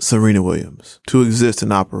Serena Williams, to exist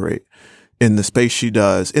and operate in the space she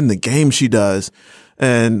does, in the game she does,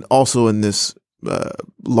 and also in this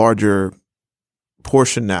larger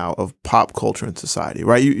portion now of pop culture and society,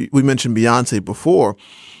 right? We mentioned Beyonce before.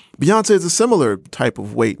 Beyonce is a similar type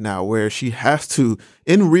of weight now where she has to,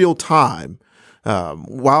 in real time,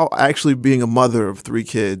 while actually being a mother of 3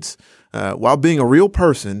 kids, while being a real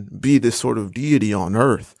person, be this sort of deity on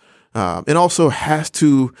earth, and also has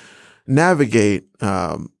to navigate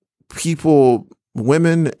people,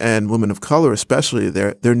 women and women of color especially,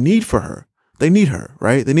 their need for her. They need her,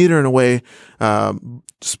 right? They need her in a way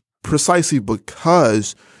precisely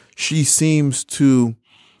because she seems to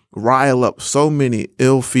rile up so many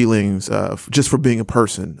ill feelings just for being a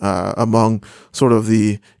person among sort of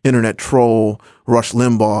the internet troll, Rush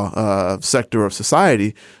Limbaugh sector of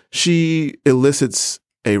society. She elicits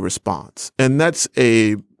a response, and that's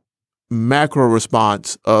a macro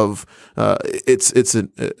response of it's a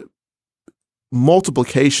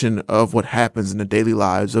multiplication of what happens in the daily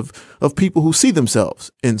lives of people who see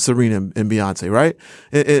themselves in Serena and Beyonce, right?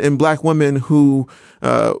 And Black women who,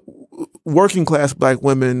 working class Black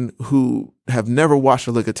women who have never watched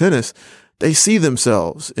a lick of tennis, they see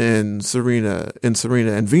themselves in Serena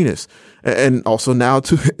and Venus, and also now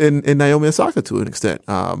in Naomi Osaka to an extent.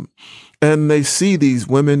 And they see these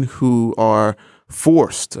women who are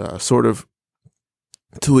forced sort of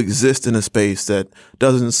to exist in a space that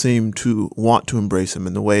doesn't seem to want to embrace them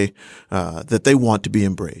in the way that they want to be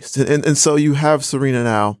embraced. And so you have Serena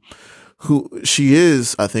now, who she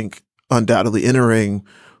is, I think, undoubtedly entering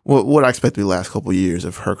what I expect to be the last couple of years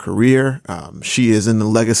of her career. She is in the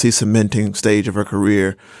legacy cementing stage of her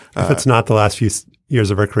career. If it's not the last few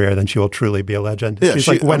years of her career, then she will truly be a legend. Yeah, She's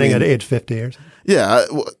like winning at age 50 or something. Yeah.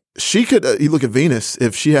 She could, you look at Venus,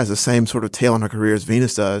 if she has the same sort of tail on her career as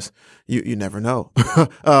Venus does, you never know.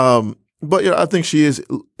 But I think she is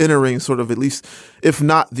entering sort of, at least, if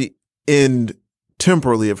not the end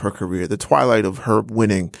temporally of her career, the twilight of her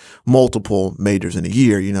winning multiple majors in a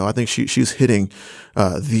year. I think she's hitting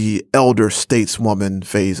the elder stateswoman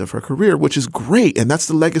phase of her career, which is great. And that's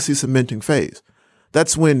the legacy cementing phase.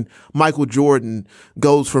 That's when Michael Jordan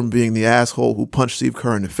goes from being the asshole who punched Steve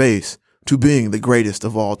Kerr in the face to being the greatest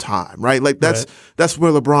of all time, right? Like that's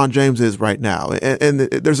where LeBron James is right now. And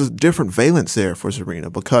there's a different valence there for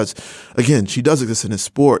Serena because, again, she does exist in a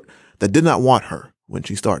sport that did not want her when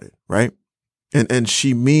she started, right? And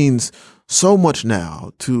she means so much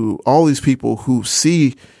now to all these people who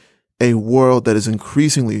see a world that is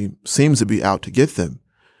increasingly seems to be out to get them.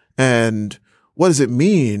 And what does it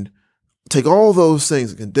mean? Take all those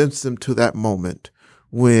things and condense them to that moment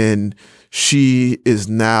when she is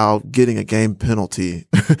now getting a game penalty.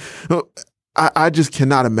 I just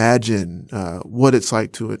cannot imagine what it's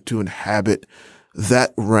like to inhabit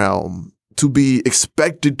that realm, to be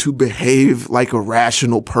expected to behave like a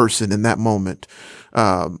rational person in that moment.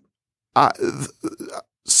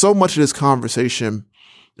 So much of this conversation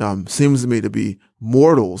seems to me to be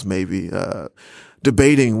mortals maybe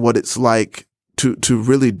debating what it's like to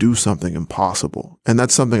really do something impossible. And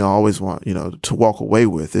that's something I always want, to walk away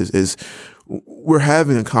with is we're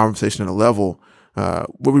having a conversation at a level where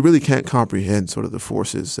we really can't comprehend sort of the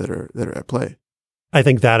forces that are at play. I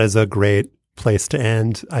think that is a great place to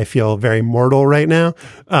end. I feel very mortal right now,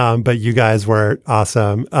 but you guys were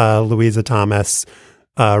awesome. Louisa Thomas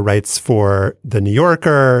writes for The New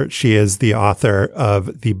Yorker. She is the author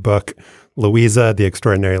of the book Louisa, The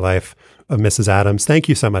Extraordinary Life of Mrs. Adams. Thank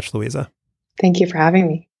you so much, Louisa. Thank you for having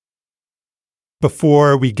me.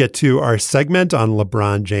 Before we get to our segment on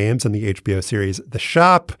LeBron James and the HBO series The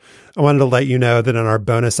Shop, I wanted to let you know that in our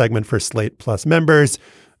bonus segment for Slate Plus members,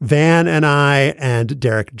 Van and I and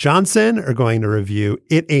Derek Johnson are going to review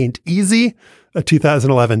It Ain't Easy, a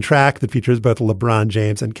 2011 track that features both LeBron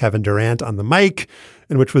James and Kevin Durant on the mic,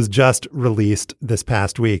 and which was just released this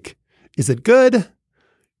past week. Is it good?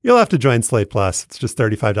 You'll have to join Slate Plus. It's just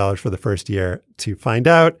 $35 for the first year to find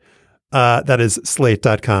out. That is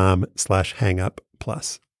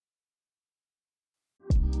slate.com/hangupplus.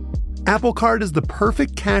 Apple Card is the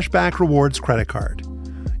perfect cashback rewards credit card.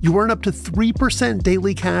 You earn up to 3%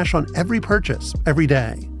 daily cash on every purchase every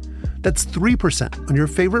day. That's 3% on your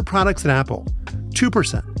favorite products at Apple,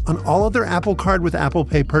 2% on all other Apple Card with Apple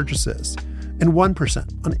Pay purchases, and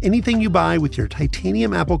 1% on anything you buy with your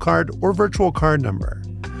titanium Apple Card or virtual card number.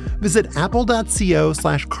 Visit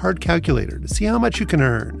apple.co/card calculator to see how much you can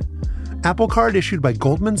earn. Apple Card issued by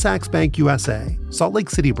Goldman Sachs Bank USA, Salt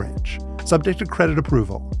Lake City branch. Subject to credit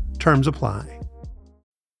approval. Terms apply.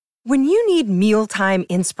 When you need mealtime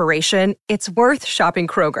inspiration, it's worth shopping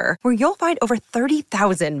Kroger, where you'll find over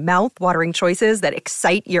 30,000 mouth-watering choices that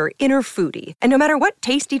excite your inner foodie. And no matter what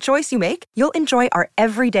tasty choice you make, you'll enjoy our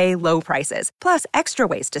everyday low prices, plus extra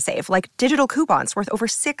ways to save, like digital coupons worth over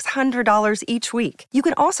 $600 each week. You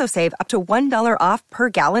can also save up to $1 off per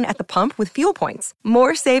gallon at the pump with fuel points.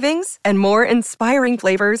 More savings and more inspiring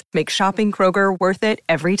flavors make shopping Kroger worth it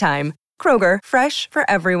every time. Kroger, fresh for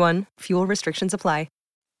everyone. Fuel restrictions apply.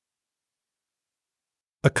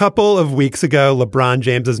 A couple of weeks ago, LeBron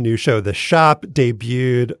James's new show, The Shop,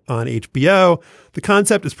 debuted on HBO. The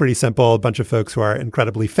concept is pretty simple. A bunch of folks who are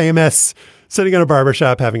incredibly famous sitting in a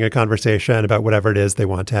barbershop having a conversation about whatever it is they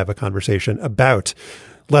want to have a conversation about.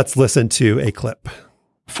 Let's listen to a clip.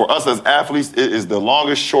 For us as athletes, it is the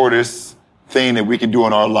longest, shortest thing that we can do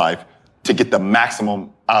in our life to get the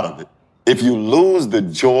maximum out of it. If you lose the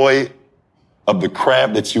joy of the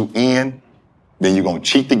craft that you in, then you're going to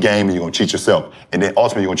cheat the game and you're going to cheat yourself. And then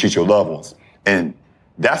ultimately you're going to cheat your loved ones. And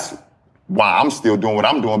that's why I'm still doing what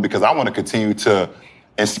I'm doing, because I want to continue to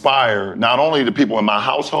inspire not only the people in my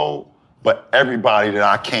household, but everybody that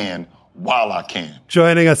I can while I can.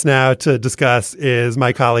 Joining us now to discuss is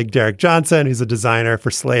my colleague, Derek Johnson, who's a designer for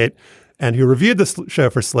Slate and who reviewed the show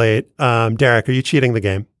for Slate. Derek, are you cheating the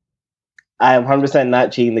game? I am 100%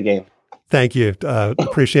 not cheating the game. Thank you.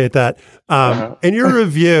 Appreciate that. In your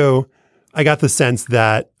review, I got the sense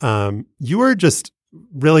that you were just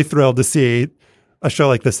really thrilled to see a show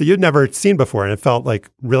like this that you'd never seen before. And it felt like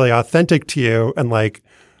really authentic to you and like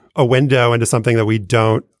a window into something that we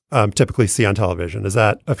don't typically see on television. Is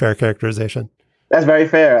that a fair characterization? That's very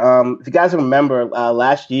fair. If you guys remember,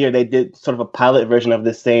 last year they did sort of a pilot version of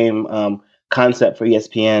the same concept for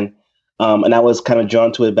ESPN. And I was kind of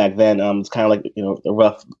drawn to it back then. It's kind of like, the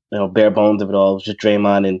rough, bare bones of it all. It was just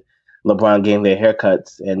Draymond and LeBron getting their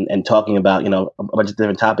haircuts and talking about, a bunch of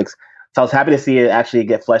different topics. So I was happy to see it actually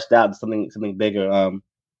get fleshed out to something bigger.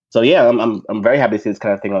 So yeah, I'm very happy to see this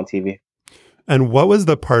kind of thing on TV. And what was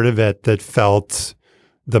the part of it that felt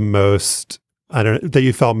the most, that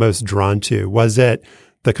you felt most drawn to? Was it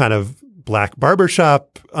the kind of black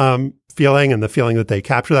barbershop feeling and the feeling that they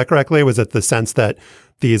capture that correctly? Was it the sense that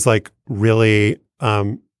these like really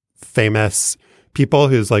famous people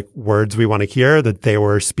whose like words we want to hear, that they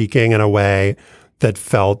were speaking in a way that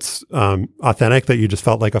felt authentic, that you just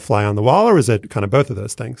felt like a fly on the wall? Or was it kind of both of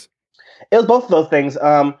those things? It was both of those things.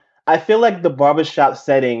 I feel like the barbershop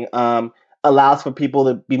setting allows for people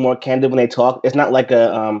to be more candid when they talk. It's not like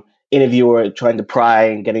a interviewer trying to pry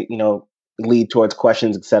and getting, lead towards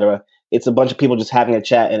questions, etc. It's a bunch of people just having a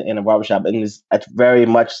chat in a barbershop. And it's very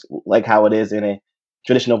much like how it is in a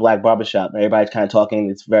traditional black barbershop. Everybody's kind of talking.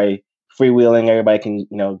 It's very freewheeling. Everybody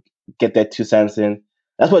can, get their 2 cents in.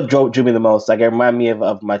 That's what drew me the most. Like, it reminded me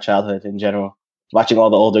of my childhood in general, watching all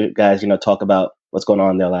the older guys, talk about what's going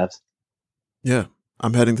on in their lives. Yeah.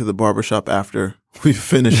 I'm heading to the barbershop after we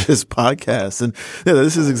finish this podcast. And yeah,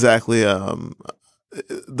 this is exactly,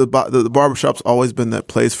 the barbershop's always been that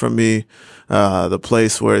place for me, the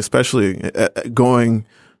place where, especially going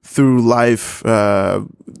through life,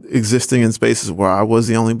 existing in spaces where I was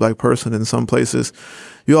the only black person in some places,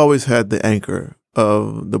 you always had the anchor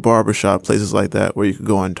of the barbershop, places like that where you could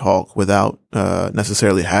go and talk without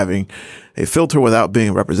necessarily having a filter, without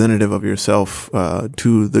being representative of yourself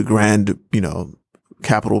to the grand,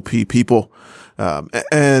 capital P people.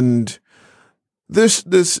 And this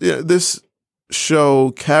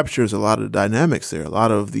show captures a lot of the dynamics there, a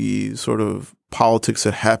lot of the sort of politics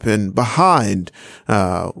that happen behind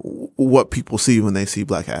what people see when they see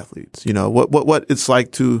black athletes. You know, what it's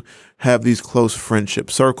like to have these close friendship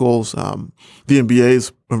circles. The NBA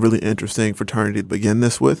is a really interesting fraternity to begin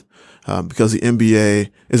this with, because the NBA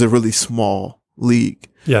is a really small league.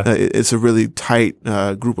 Yeah. It's a really tight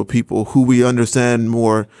group of people who we understand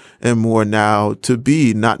more and more now to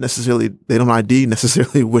be not necessarily, they don't ID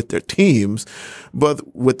necessarily with their teams,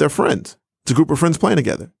 but with their friends. It's a group of friends playing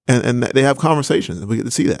together, and they have conversations, and we get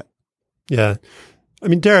to see that. Yeah. I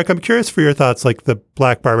mean, Derek, I'm curious for your thoughts. Like the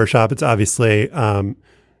Black Barbershop, it's obviously a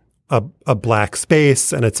Black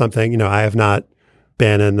space, and it's something, you know, I have not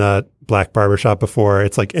been in the Black Barbershop before.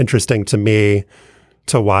 It's like interesting to me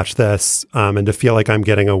to watch this and to feel like I'm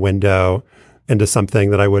getting a window into something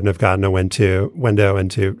that I wouldn't have gotten a window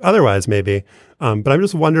into otherwise, maybe. But I'm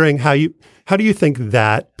just wondering how do you think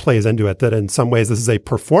that plays into it? That in some ways this is a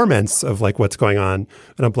performance of like what's going on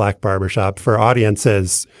in a Black barbershop for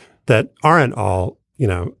audiences that aren't all, you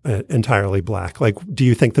know, entirely Black. Like, do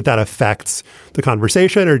you think that affects the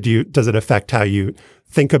conversation, or does it affect how you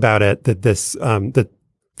think about it? That this that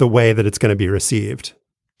the way that it's going to be received.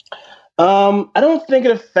 I don't think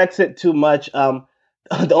it affects it too much.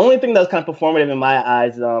 The only thing that was kind of performative in my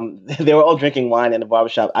eyes, they were all drinking wine in the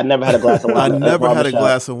barbershop. I never had a glass of wine. I never had a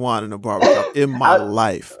glass of wine in a barbershop in my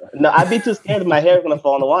life. No, I'd be too scared that my hair was going to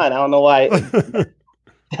fall in the wine. I don't know why. That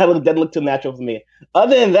didn't look too natural for me.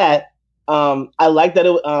 Other than that, I like that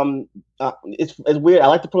it's weird. I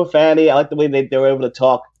like the profanity. I like the way they were able to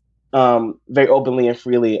talk very openly and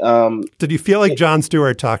freely. Did you feel like Jon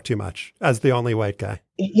Stewart talked too much as the only white guy?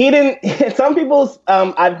 He didn't. Some people,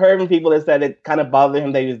 I've heard from people that said it kind of bothered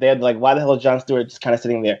him that he was there. Like, why the hell is Jon Stewart just kind of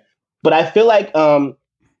sitting there? But I feel like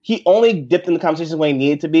he only dipped in the conversation when he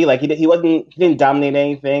needed to be. Like, he didn't dominate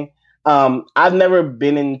anything. I've never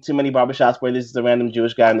been in too many barbershops where this is a random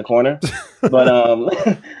Jewish guy in the corner. But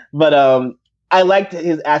I liked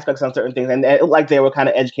his aspects on certain things, and like they were kind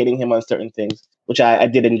of educating him on certain things, which I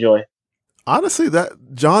did enjoy. Honestly, that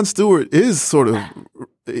Jon Stewart is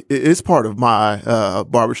is part of my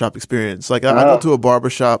barbershop experience. Like I go to a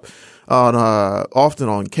barbershop often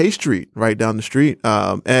on K Street, right down the street,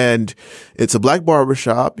 and it's a Black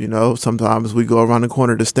barbershop. You know, sometimes we go around the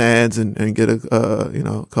corner to stands and get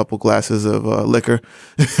a couple glasses of liquor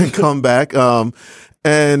and come back.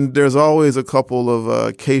 And there's always a couple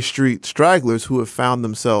of K Street stragglers who have found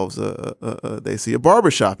themselves, they see a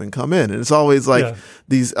barbershop and come in. And it's always like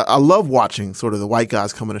these, I love watching sort of the white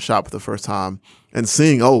guys come in a shop for the first time and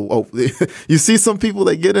seeing, you see some people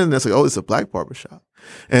that get in and it's like, it's a Black barbershop.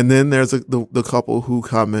 And then there's the couple who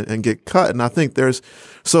come in and get cut. And I think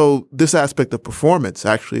so this aspect of performance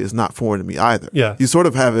actually is not foreign to me either. Yeah. You sort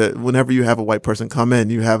of have it whenever you have a white person come in,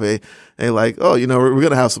 you have a like, we're going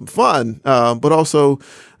to have some fun. But also,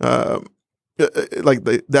 that's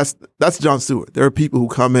Jon Stewart. There are people who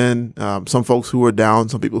come in, some folks who are down,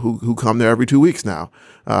 some people who come there every 2 weeks now.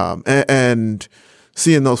 And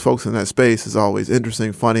seeing those folks in that space is always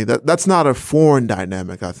interesting, funny. That's not a foreign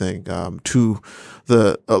dynamic, I think, to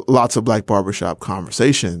the lots of Black barbershop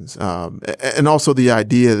conversations, and also the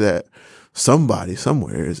idea that somebody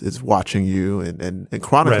somewhere is watching you and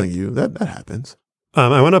chronicling you. That happens.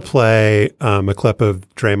 I want to play a clip of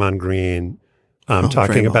Draymond Green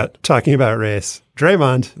talking about race.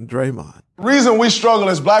 Draymond. The reason we struggle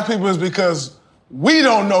as Black people is because we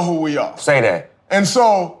don't know who we are. Say that. And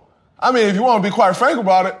so, I mean, if you want to be quite frank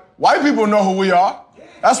about it, white people know who we are.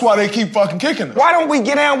 That's why they keep fucking kicking us. Why don't we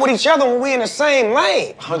get down with each other when we in the same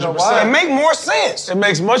lane? 100%. It make more sense. It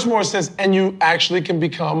makes much more sense, and you actually can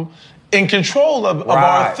become in control of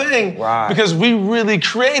our thing because we really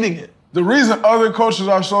creating it. The reason other cultures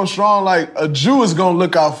are so strong, like a Jew is gonna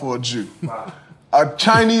look out for a Jew. A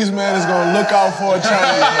Chinese man is gonna look out for a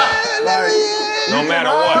Chinese man. Like, no matter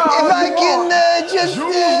what. If I can just Jews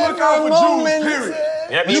look out for Jews, period.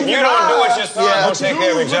 Yep, you don't do it yourself. Don't take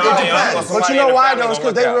care of it, John. But you know why, though? It's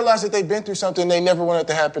because they realize that they've been through something they never want it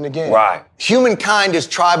to happen again. Right. Humankind is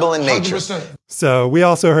tribal in nature. 100%. So we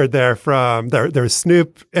also heard there from, there's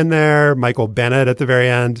Snoop in there, Michael Bennett at the very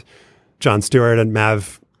end, Jon Stewart and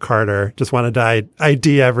Mav Carter. Just wanted to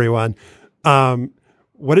ID everyone.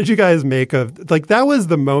 What did you guys make of, like, that was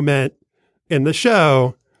the moment in the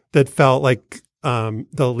show that felt like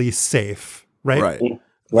the least safe, right?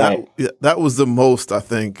 Right. That was the most, I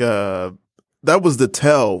think, that was the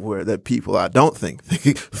tell that people, I don't think,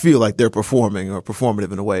 they feel like they're performing or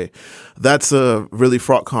performative in a way. That's a really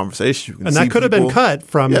fraught conversation. And that could have been cut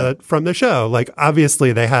from the show. Like,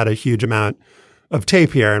 obviously they had a huge amount of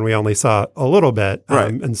tape here and we only saw a little bit.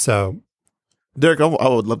 Right. And so. Derek, I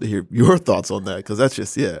would love to hear your thoughts on that because that's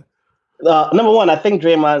just, Number one, I think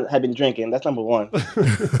Draymond had been drinking. That's number one.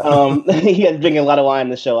 He had drinking a lot of wine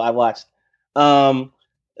in the show I watched.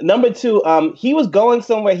 Number two, he was going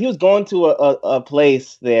somewhere. He was going to a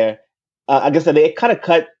place there. I guess they kind of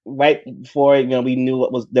cut right before we knew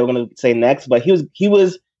what they were going to say next. But he was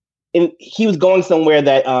going somewhere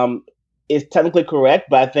that is technically correct.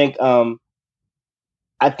 But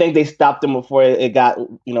I think they stopped him before it got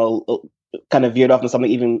kind of veered off into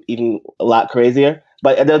something even a lot crazier.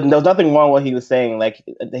 But there was nothing wrong with what he was saying. Like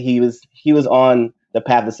he was on the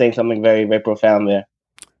path of saying something very, very profound there.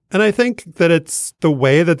 And I think that it's the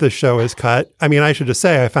way that the show is cut. I mean, I should just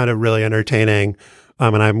say I found it really entertaining,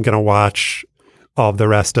 and I'm going to watch all of the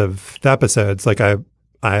rest of the episodes. Like I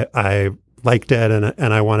liked it,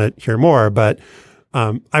 and I want to hear more. But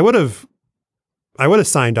I would have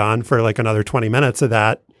signed on for like another 20 minutes of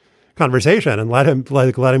that conversation and let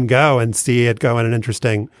him go and see it go in an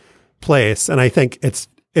interesting place. And I think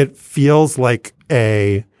it feels like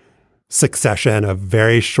a succession of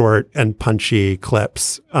very short and punchy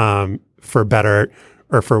clips, for better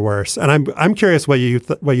or for worse. And I'm curious what you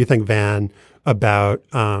think, Van, about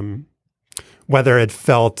whether it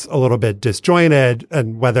felt a little bit disjointed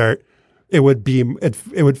and whether it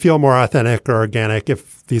would feel more authentic or organic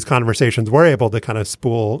if these conversations were able to kind of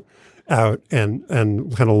spool out and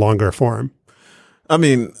kind of longer form. I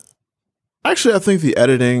mean, actually, I think the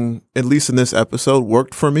editing, at least in this episode,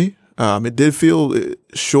 worked for me. It did feel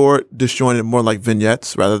short, disjointed, more like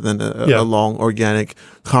vignettes rather than a long, organic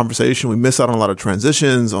conversation. We miss out on a lot of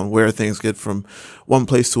transitions on where things get from one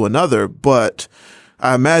place to another. But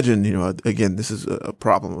I imagine, again, this is a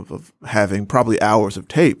problem of having probably hours of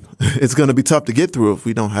tape. It's going to be tough to get through if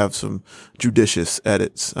we don't have some judicious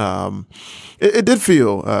edits. It did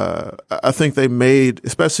feel, I think they made,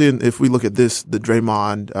 especially if we look at the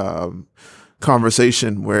Draymond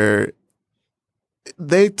conversation, where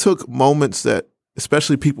they took moments that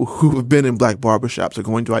especially people who have been in black barbershops are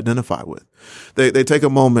going to identify with. They take a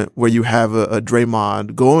moment where you have a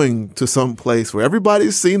Draymond going to some place where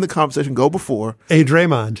everybody's seen the conversation go before. A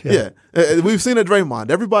Draymond. Yeah. We've seen a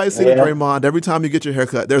Draymond. Everybody's seen a Draymond. Every time you get your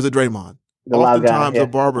haircut, there's a Draymond. Oftentimes a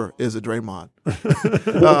barber is a Draymond.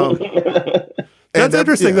 That's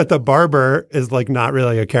interesting that the barber is like not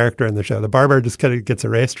really a character in the show. The barber just kind of gets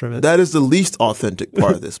erased from it. That is the least authentic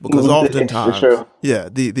part of this because oftentimes,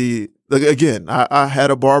 again, I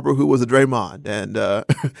had a barber who was a Draymond, and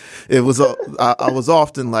it was I was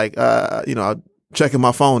often like checking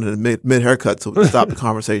my phone in mid haircut to stop the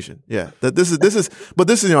conversation. Yeah, this is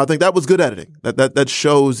I think that was good editing. That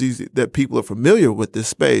shows that people are familiar with this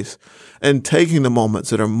space and taking the moments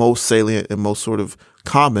that are most salient and most sort of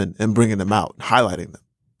common and bringing them out, highlighting them.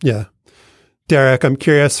 Yeah. Derek, I'm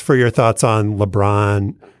curious for your thoughts on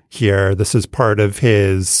LeBron here. This is part of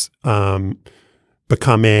his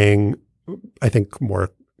becoming, I think, more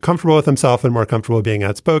comfortable with himself and more comfortable being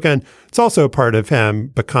outspoken. It's also part of him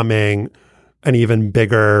becoming an even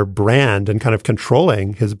bigger brand and kind of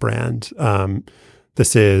controlling his brand.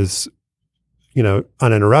 This is,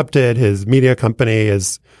 Uninterrupted. His media company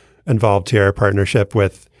is involved here, a partnership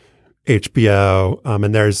with HBO.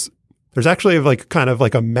 And there's actually like kind of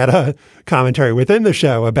like a meta commentary within the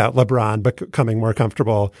show about LeBron becoming more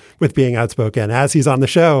comfortable with being outspoken as he's on the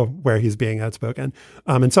show where he's being outspoken.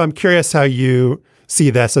 And so I'm curious how you see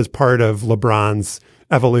this as part of LeBron's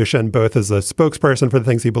evolution, both as a spokesperson for the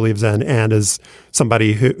things he believes in and as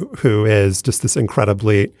somebody who is just this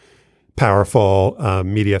incredibly powerful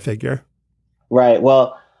media figure. Right.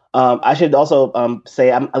 Well, I should also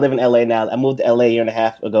say I live in LA now. I moved to LA a year and a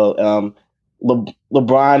half ago.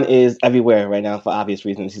 LeBron is everywhere right now for obvious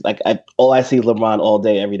reasons. He's like all I see is LeBron all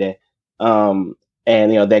day, every day. And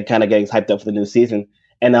they're kind of getting hyped up for the new season.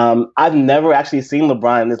 And I've never actually seen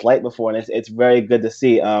LeBron in this light before, and it's very good to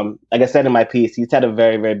see. Like I said in my piece, he's had a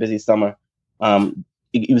very, very busy summer.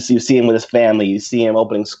 You see him with his family. You see him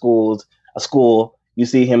opening a school. You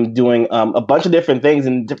see him doing a bunch of different things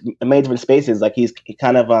in many different spaces. Like he's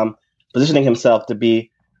kind of positioning himself to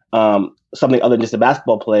be something other than just a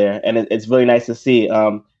basketball player, and it's really nice to see.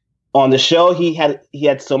 On the show, he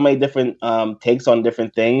had so many different takes on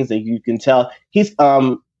different things, and you can tell he's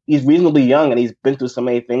reasonably young and he's been through so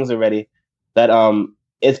many things already that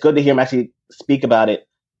it's good to hear him actually speak about it,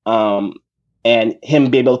 and him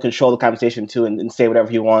be able to control the conversation too and say whatever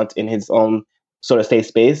he wants in his own sort of safe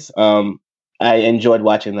space. I enjoyed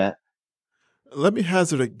watching that. Let me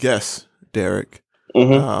hazard a guess, Derek.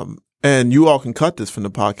 Mm-hmm. And you all can cut this from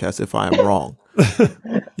the podcast if I am wrong.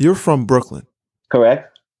 You're from Brooklyn.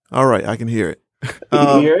 Correct. All right, I can hear it.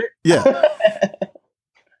 You hear it? Yeah.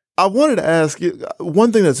 I wanted to ask you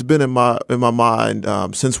one thing that's been in my mind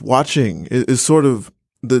since watching is sort of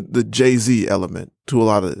the Jay-Z element to a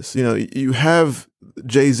lot of this. You know, you have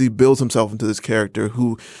Jay-Z builds himself into this character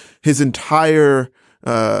who his entire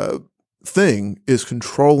thing is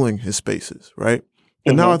controlling his spaces, right?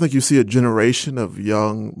 And now I think you see a generation of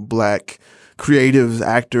young Black creatives,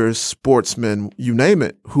 actors, sportsmen, you name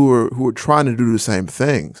it, who are trying to do the same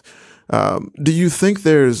things. Do you think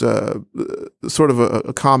there's sort of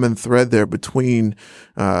a common thread there between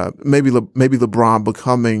maybe LeBron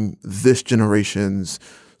becoming this generation's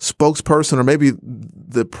spokesperson, or maybe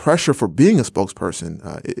the pressure for being a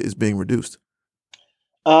spokesperson is being reduced?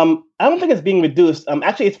 I don't think it's being reduced.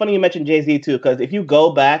 Actually, it's funny you mentioned Jay-Z too, because if you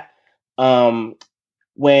go back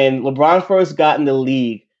when LeBron first got in the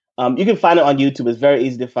league, you can find it on YouTube. It's very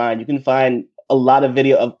easy to find. You can find a lot of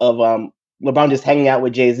video of LeBron just hanging out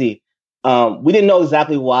with Jay-Z. We didn't know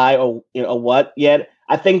exactly why or what yet.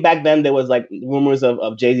 I think back then there was like rumors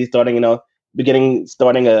of Jay-Z starting a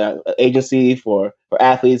agency for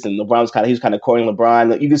athletes, and LeBron was kind of courting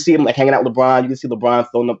LeBron. You can see him like hanging out with LeBron. You can see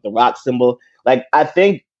LeBron throwing up the rock symbol. Like, I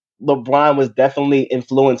think LeBron was definitely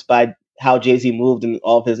influenced by how Jay-Z moved and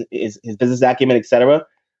all of his business acumen, etc.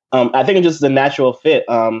 I think it's just a natural fit.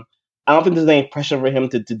 I don't think there's any pressure for him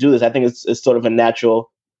to do this. I think it's sort of a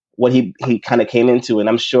natural what he kind of came into, and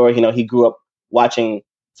I'm sure he grew up watching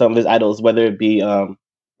some of his idols, whether it be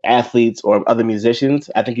athletes or other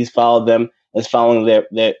musicians. I think he's followed them, is following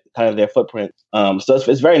their kind of their footprint. So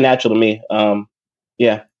it's very natural to me.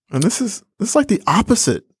 Yeah. And this is like the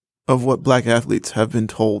opposite of what Black athletes have been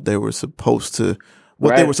told they were supposed to,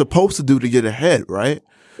 they were supposed to do to get ahead, right?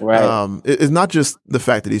 Right. It's not just the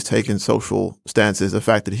fact that he's taking social stances, the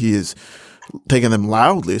fact that he is taking them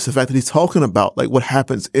loudly. It's the fact that he's talking about like what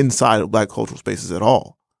happens inside of Black cultural spaces at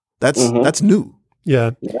all. That's new.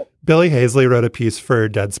 Yeah. Billy Hazley wrote a piece for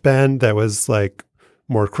Deadspin that was like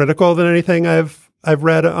more critical than anything I've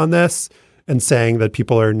read on this, and saying that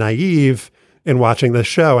people are naive in watching this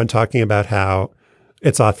show and talking about how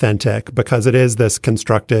it's authentic because it is this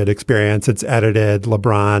constructed experience. It's edited.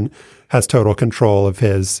 LeBron has total control of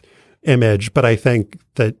his image. But I think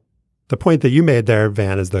that the point that you made there,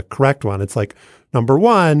 Van, is the correct one. It's like, number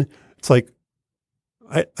one, it's like,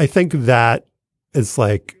 I think that is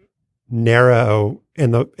like narrow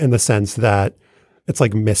in the sense that it's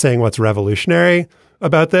like missing what's revolutionary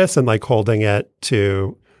about this and like holding it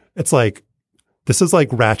to, it's like, this is like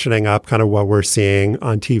ratcheting up kind of what we're seeing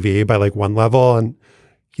on TV by like one level. And,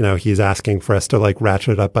 he's asking for us to like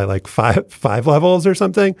ratchet it up by like five levels or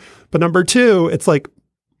something. But number two, it's like,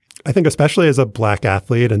 I think especially as a Black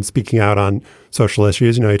athlete and speaking out on social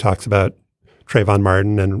issues, he talks about Trayvon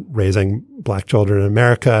Martin and raising Black children in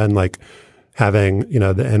America and like having,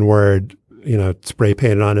 the N-word, spray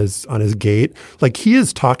painted on his gate. Like, he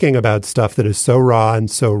is talking about stuff that is so raw and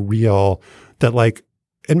so real that like,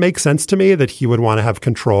 it makes sense to me that he would want to have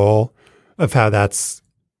control of how that's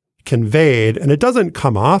conveyed. And it doesn't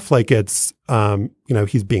come off like it's,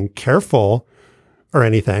 he's being careful or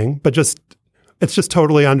anything, but it's just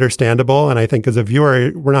totally understandable. And I think as a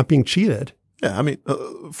viewer, we're not being cheated. Yeah. I mean,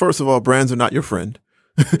 first of all, brands are not your friend.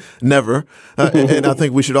 Never. And I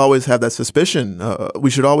think we should always have that suspicion.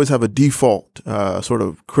 We should always have a default sort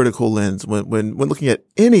of critical lens when looking at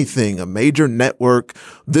anything, a major network,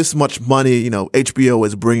 this much money, HBO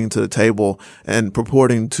is bringing to the table and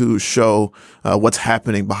purporting to show what's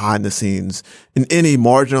happening behind the scenes in any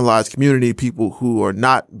marginalized community, people who are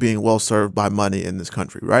not being well served by money in this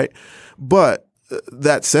country, right? But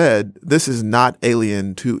that said, this is not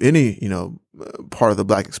alien to any, part of the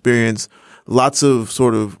Black experience. Lots of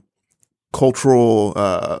sort of cultural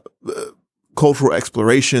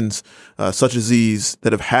explorations, such as these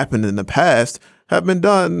that have happened in the past, have been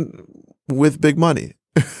done with big money,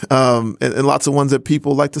 and lots of ones that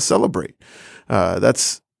people like to celebrate.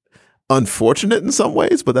 That's unfortunate in some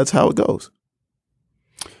ways, but that's how it goes.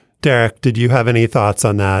 Derek, did you have any thoughts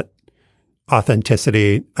on that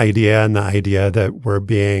authenticity idea and the idea that we're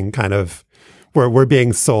being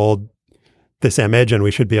sold this image and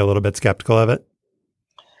we should be a little bit skeptical of it?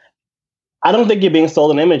 I don't think you're being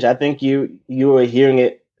sold an image. I think you were hearing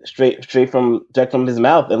it straight from his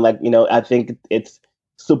mouth, and I think it's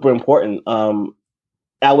super important.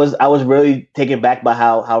 I was really taken back by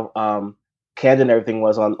how candid everything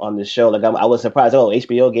was on this show. Like I was surprised. Oh,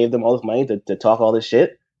 HBO gave them all this money to talk all this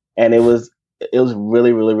shit, and it was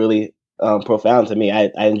really, really, really profound to me.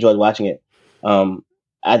 I enjoyed watching it.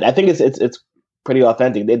 I think it's pretty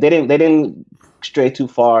authentic. They didn't stray too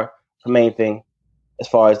far from anything as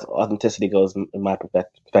far as authenticity goes, in my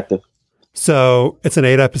perspective. So it's an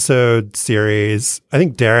 8-episode series. I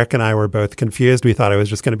think Derek and I were both confused. We thought it was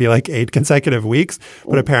just going to be like 8 consecutive weeks,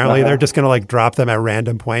 but apparently they're just going to like drop them at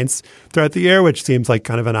random points throughout the year, which seems like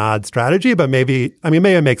kind of an odd strategy, but maybe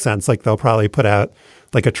it makes sense. Like they'll probably put out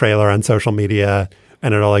like a trailer on social media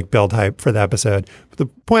and it'll like build hype for the episode. But the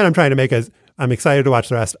point I'm trying to make is I'm excited to watch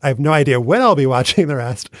the rest. I have no idea when I'll be watching the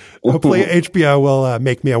rest. Hopefully HBO will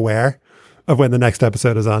make me aware of when the next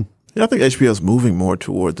episode is on. Yeah, I think HBO is moving more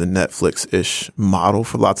toward the Netflix-ish model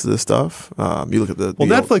for lots of this stuff. You look at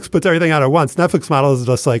Netflix puts everything out at once. Netflix model is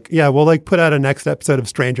just like, we'll like put out a next episode of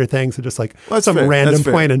Stranger Things at just like some random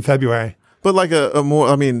point in February. But like a more,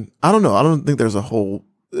 I don't know. I don't think there's a whole.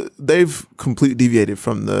 They've completely deviated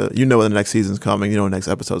from when the next season's coming. When the next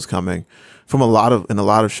episode's coming from a lot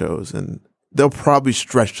of shows, and they'll probably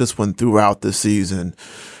stretch this one throughout the season.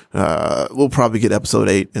 We'll probably get episode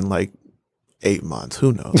 8 in like 8 months.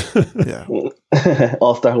 Who knows? Yeah.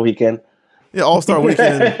 All-Star Weekend. Yeah, All-Star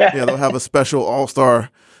Weekend. Yeah, they'll have a special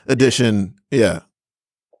All-Star edition. Yeah.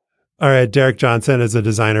 All right. Derek Johnson is a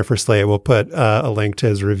designer for Slate. We'll put a link to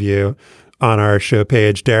his review on our show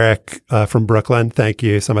page. Derek from Brooklyn, thank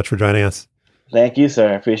you so much for joining us. Thank you, sir.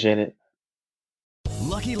 I appreciate it.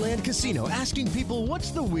 Lucky Land Casino, asking people,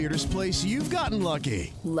 what's the weirdest place you've gotten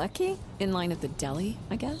lucky? Lucky? In line at the deli,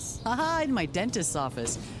 I guess? Aha, in my dentist's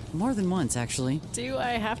office. More than once, actually. Do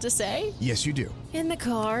I have to say? Yes, you do. In the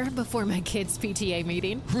car before my kids' PTA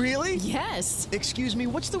meeting. Really? Yes. Excuse me,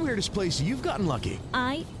 what's the weirdest place you've gotten lucky?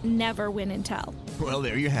 I never win and tell. Well,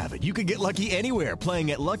 there you have it. You can get lucky anywhere,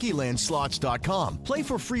 playing at LuckyLandSlots.com. Play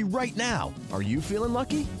for free right now. Are you feeling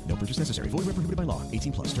lucky? No purchase necessary. Void where prohibited by law.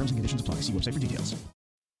 18+. Terms and conditions apply. See website for details.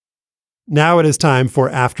 Now it is time for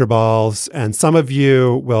After Balls, and some of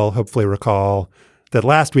you will hopefully recall that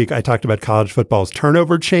last week I talked about college football's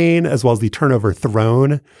turnover chain, as well as the turnover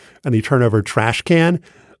throne and the turnover trash can.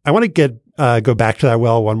 I want to go back to that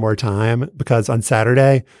well one more time, because on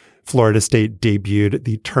Saturday, Florida State debuted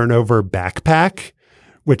the turnover backpack,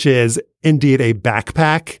 which is indeed a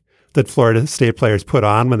backpack that Florida State players put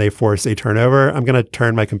on when they force a turnover. I'm going to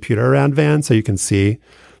turn my computer around, Van, so you can see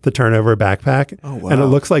the turnover backpack. Oh, wow. And it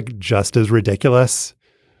looks like just as ridiculous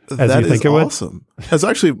as you think it would. Awesome. It's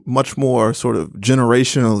actually much more sort of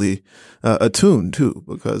generationally attuned too,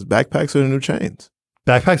 because backpacks are the new chains.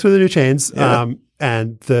 Backpacks are the new chains. Yeah.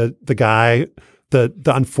 And the guy, the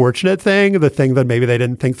unfortunate thing, the thing that maybe they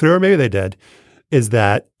didn't think through, or maybe they did, is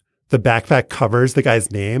that the backpack covers the guy's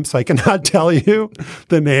name. So I cannot tell you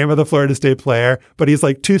the name of the Florida State player, but he's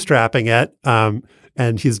like two-strapping it.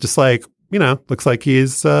 And he's just like, looks like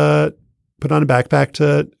he's put on a backpack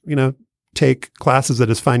to, take classes at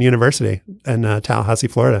his fine university in Tallahassee,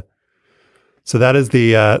 Florida. So that is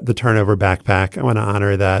the turnover backpack. I want to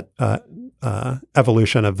honor that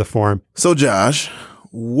evolution of the form. So Josh,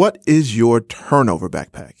 what is your turnover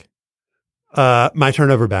backpack? My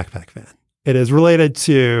turnover backpack, Van. It is related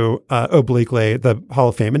to obliquely the Hall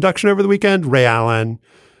of Fame induction over the weekend. Ray Allen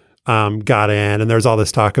got in, and there's all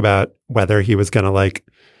this talk about whether he was going to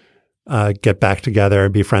get back together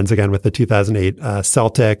and be friends again with the 2008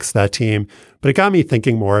 Celtics, that team. But it got me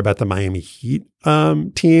thinking more about the Miami Heat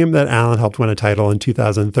team that Allen helped win a title in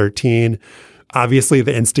 2013. Obviously,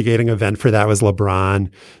 the instigating event for that was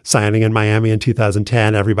LeBron signing in Miami in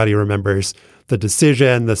 2010. Everybody remembers the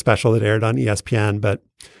decision, the special that aired on ESPN. But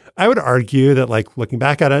I would argue that, looking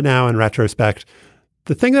back at it now in retrospect,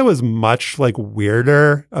 the thing that was much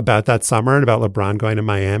weirder about that summer and about LeBron going to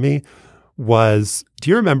Miami was, do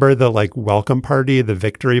you remember the welcome party, the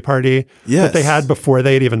victory party that they had before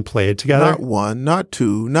they had even played together? Not 1, not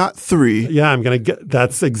 2, not 3. Yeah,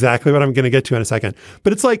 that's exactly what I'm going to get to in a second.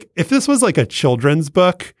 But it's if this was a children's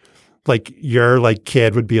book, your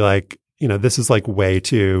kid would be this is way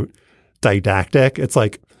too didactic. It's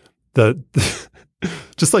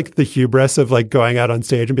just the hubris of going out on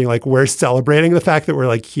stage and being we're celebrating the fact that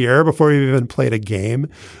we're here before we've even played a game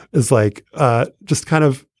is just kind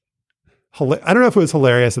of, I don't know if it was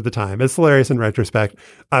hilarious at the time. It's hilarious in retrospect.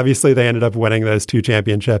 Obviously, they ended up winning those 2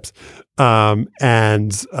 championships. And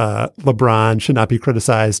LeBron should not be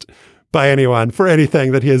criticized by anyone for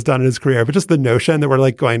anything that he has done in his career. But just the notion that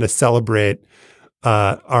we're going to celebrate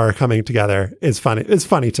our coming together is funny. It's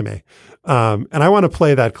funny to me. And I want to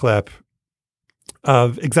play that clip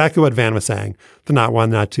of exactly what Van was saying. The not 1,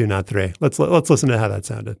 not 2, not 3. Let's listen to how that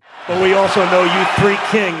sounded. But we also know you 3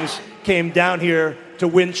 kings came down here to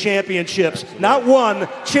win championships. Not 1,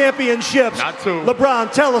 championships. Not 2.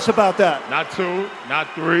 LeBron, tell us about that. Not 2,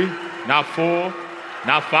 not 3, not 4,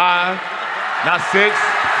 not 5, not 6,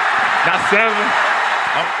 not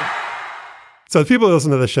 7. So if people who listen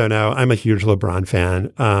to the show know, I'm a huge LeBron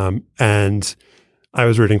fan. And I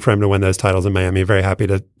was rooting for him to win those titles in Miami. Very happy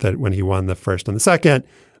that when he won the first and the second.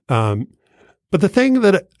 But the thing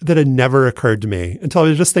that had never occurred to me until I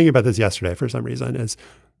was just thinking about this yesterday for some reason is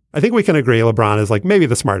I think we can agree LeBron is like maybe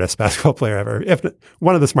the smartest basketball player ever, if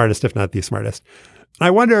one of the smartest, if not the smartest. And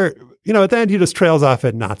I wonder, at the end he just trails off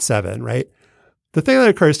at not 7, right? The thing that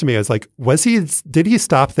occurs to me is like, did he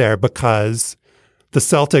stop there because the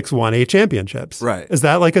Celtics won 8 championships? Right. Is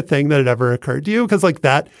that like a thing that had ever occurred to you? Because like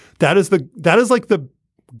that is like the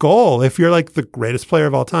goal. If you're like the greatest player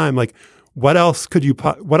of all time, like what else could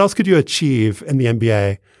you achieve in the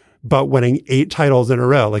NBA but winning 8 titles in a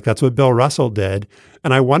row? Like that's what Bill Russell did.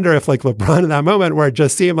 And I wonder if like LeBron in that moment where it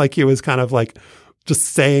just seemed like he was kind of like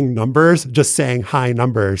just saying numbers, just saying high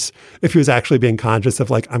numbers, if he was actually being conscious of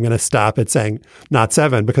like, I'm going to stop at saying not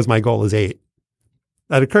 7 because my goal is 8.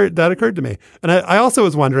 That occurred to me. And I also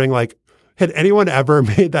was wondering, like, had anyone ever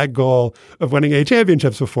made that goal of winning 8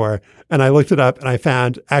 championships before? And I looked it up and I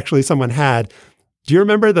found actually someone had. Do you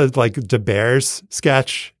remember the like DeBears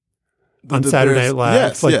sketch on Saturday Night Live?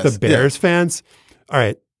 Yes, the Bears fans? All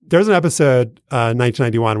right. There's an episode,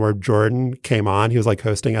 1991, where Jordan came on. He was like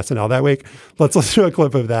hosting SNL that week. Let's listen to a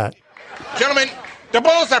clip of that. Gentlemen, the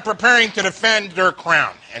Bulls are preparing to defend their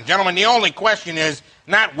crown. And gentlemen, the only question is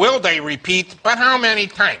not will they repeat, but how many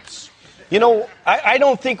times? I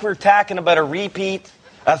don't think we're talking about a repeat,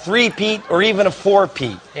 a 3-peat, or even a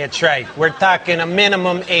 4-peat. That's right. We're talking a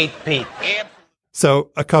minimum 8-peat.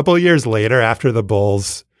 So a couple of years later, after the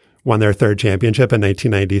Bulls won their 3rd championship in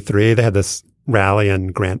 1993, they had this rally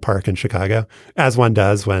in Grant Park in Chicago, as one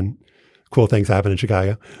does when cool things happen in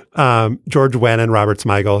Chicago. George Wendt and Robert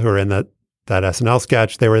Smigel, who were in that SNL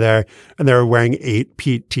sketch, they were there and they were wearing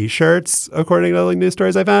 8-peat t-shirts, according to the news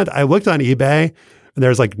stories I found. I looked on eBay and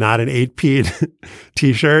there's like not an 8-peat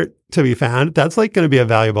t-shirt to be found. That's like going to be a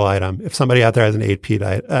valuable item. If somebody out there has an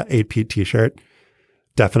 8-peat t-shirt,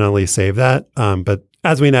 definitely save that. But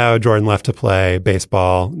as we know, Jordan left to play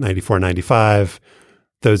baseball, 94, 95.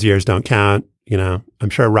 Those years don't count. I'm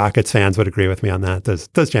sure Rockets fans would agree with me on that.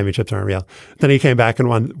 Those championships aren't real. Then he came back and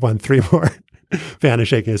won 3 more. Van is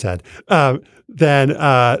shaking his head. So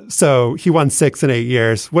he won 6 in 8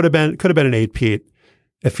 years. Could have been an 8-peat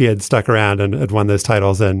if he had stuck around and had won those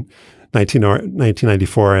titles in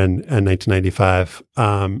 1994 and 1995.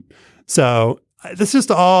 So this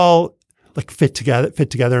just all like fit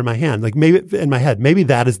together in my hand. Like maybe in my head, maybe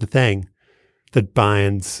that is the thing that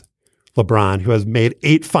binds LeBron, who has made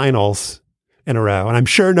 8 finals in a row. And I'm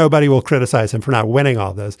sure nobody will criticize him for not winning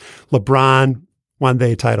all of those. LeBron won the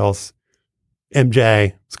 8 titles.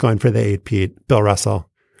 MJ is going for the 8-peat. Bill Russell.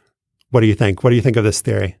 What do you think? What do you think of this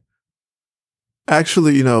theory?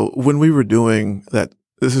 Actually, when we were doing that,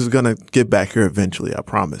 this is going to get back here eventually, I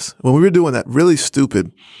promise. When we were doing that really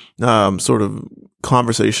stupid sort of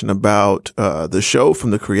conversation about the show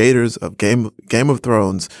from the creators of Game of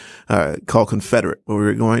Thrones called Confederate, where we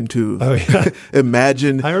were going to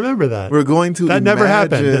imagine. I remember that. We're going to that never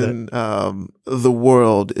happened, did it? The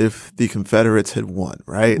world if the Confederates had won,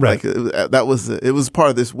 right? Right. Like it was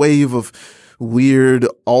part of this wave of weird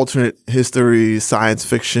alternate history, science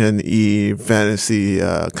fiction-y fantasy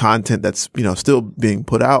content that's not being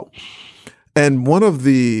put out. And one of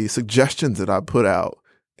the suggestions that I put out,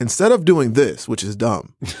 instead of doing this, which is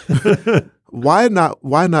dumb, why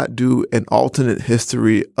not do an alternate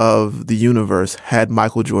history of the universe had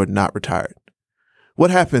Michael Jordan not retired?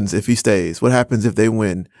 What happens if he stays? What happens if they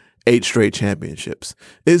win 8 straight championships?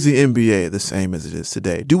 Is the NBA the same as it is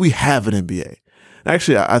today? Do we have an NBA?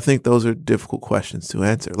 Actually, I think those are difficult questions to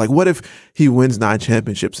answer. Like, what if he wins 9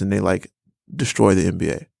 championships and they like destroy the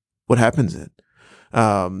NBA? What happens then?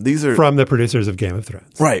 These are from the producers of Game of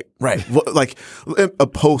Thrones. Right. Like a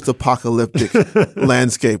post-apocalyptic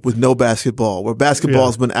landscape with no basketball, where basketball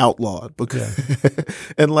has been outlawed.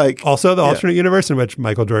 And like also the alternate universe in which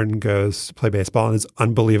Michael Jordan goes to play baseball and is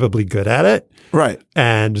unbelievably good at it. Right.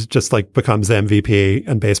 And just like becomes the MVP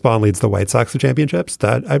in baseball and leads the White Sox to championships.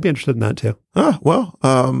 That I'd be interested in that too.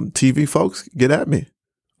 TV folks, get at me.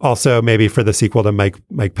 Also, maybe for the sequel to Mike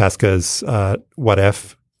Pesca's What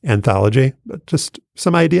If anthology, but just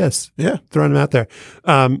some ideas. Yeah. Throwing them out there.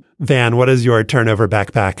 Van, what is your turnover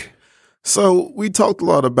backpack? So we talked a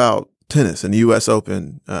lot about tennis and the U.S.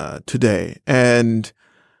 Open today. And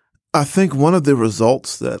I think one of the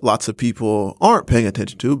results that lots of people aren't paying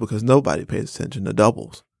attention to, because nobody pays attention to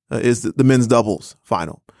doubles, is the men's doubles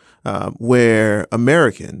final, where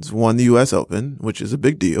Americans won the U.S. Open, which is a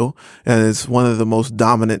big deal. And it's one of the most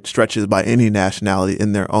dominant stretches by any nationality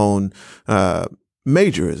in their own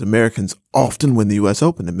majors. Americans often win the U.S.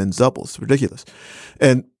 Open in men's doubles. It's ridiculous.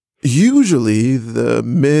 And Usually the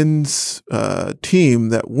men's team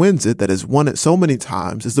that wins it, that has won it so many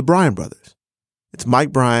times, is the Bryan brothers. It's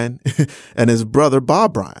Mike Bryan and his brother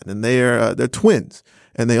Bob Bryan, and they're twins,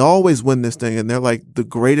 and they always win this thing, and they're like the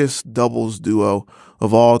greatest doubles duo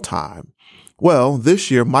of all time. Well,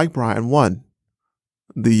 this year Mike Bryan won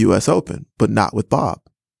the U.S. Open, but not with Bob.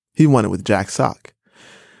 He won it with Jack Sock.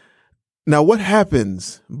 Now, what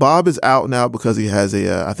happens? Bob is out now because he has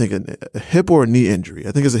I think a hip or a knee injury.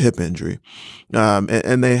 I think it's a hip injury.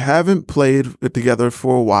 And they haven't played together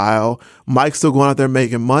for a while. Mike's still going out there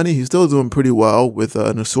making money. He's still doing pretty well with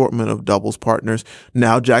an assortment of doubles partners.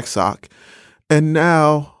 Now Jack Sock. And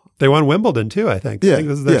now they won Wimbledon too, I think. Yeah, I think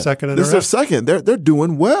this is their second in a row. This is their second. They're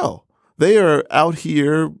doing well. They are out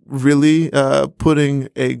here really putting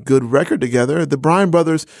a good record together. The Bryan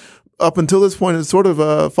brothers, up until this point, has sort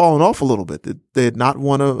of fallen off a little bit. They had not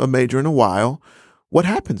won a major in a while. What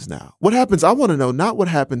happens now? What happens? I want to know not what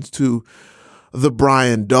happens to the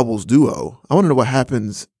Bryan doubles duo. I want to know what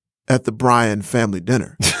happens at the Bryan family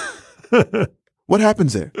dinner. What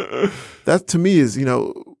happens there? That to me is,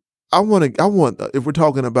 I want, if we're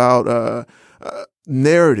talking about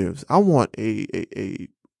narratives, I want an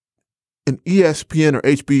ESPN or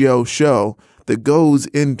HBO show that goes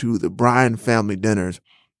into the Bryan family dinners.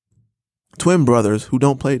 Twin brothers who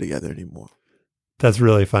don't play together anymore. That's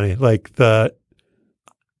really funny. Like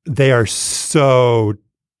they are so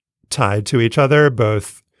tied to each other,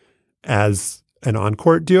 both as an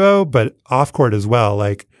on-court duo, but off-court as well.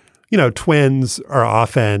 Like, twins are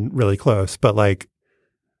often really close, but like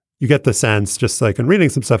you get the sense just like in reading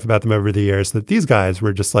some stuff about them over the years that these guys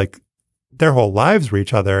were just like their whole lives were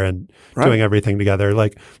each other and doing everything together.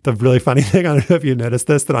 Like the really funny thing, I don't know if you noticed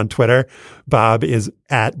this, that on Twitter, Bob is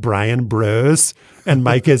at Bryan Bros and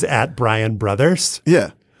Mike is at Bryan Brothers.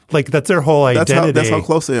 Yeah. Like that's their whole identity. That's how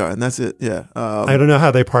close they are. And that's it. Yeah. I don't know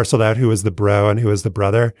how they parceled out who was the bro and who was the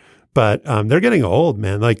brother, but they're getting old,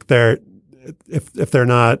 man. Like if they're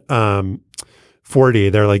not 40,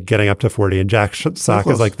 they're like getting up to 40. And Jack Sock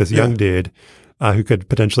is like this young dude who could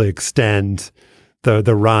potentially extend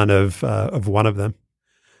the run of one of them.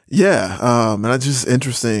 Yeah. And it's just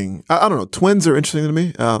interesting. I don't know. Twins are interesting to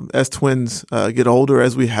me. As twins get older,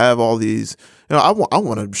 as we have all these, I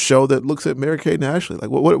want a show that looks at Mary-Kate and Ashley. Like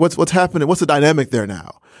what's happening? What's the dynamic there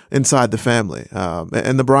now inside the family?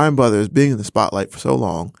 And the Bryan brothers being in the spotlight for so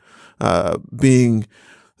long, being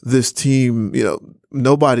this team,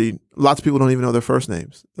 lots of people don't even know their first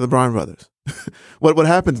names. The Bryan brothers. What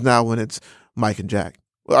happens now when it's Mike and Jack?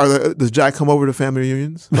 Does Jack come over to family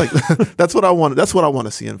reunions? Like that's what I want. That's what I want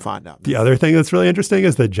to see and find out. The other thing that's really interesting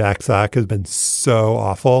is that Jack Sock has been so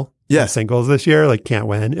awful in singles this year, like can't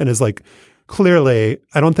win, and is like clearly.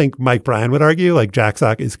 I don't think Mike Bryan would argue like Jack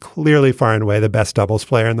Sock is clearly far and away the best doubles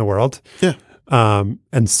player in the world. Yeah.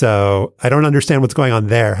 And so I don't understand what's going on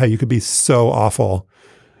there. How you could be so awful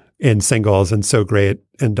in singles and so great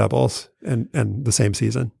in doubles and the same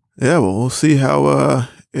season. Yeah, well, we'll see how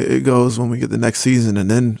it goes when we get the next season, and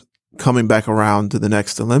then coming back around to the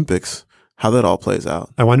next Olympics, how that all plays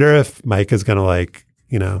out. I wonder if Mike is going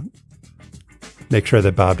to make sure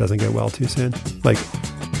that Bob doesn't get well too soon. Like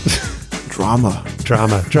drama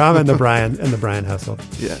in the Bryan household.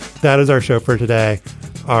 Yeah. That is our show for today.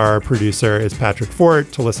 Our producer is Patrick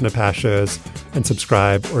Fort. To listen to past shows and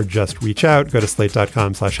subscribe or just reach out, go to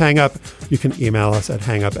slate.com/hangup. You can email us at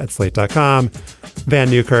hangup@slate.com.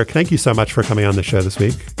 Van Newkirk, thank you so much for coming on the show this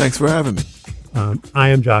week. Thanks for having me. I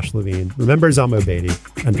am Josh Levine. Remember Zelmo Beatty,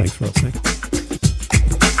 and thanks for listening.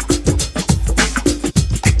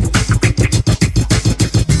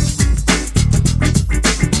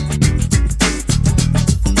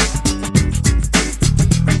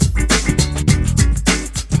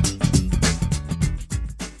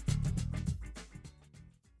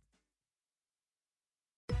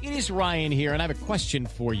 It is Ryan here, and I have a question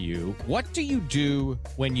for you. What do you do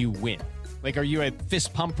when you win? Like, are you a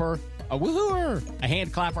fist pumper, a woo-hooer, a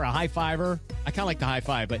hand clapper, a high-fiver? I kind of like the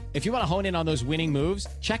high-five, but if you want to hone in on those winning moves,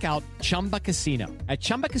 check out Chumba Casino. At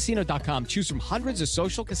ChumbaCasino.com, choose from hundreds of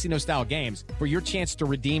social casino-style games for your chance to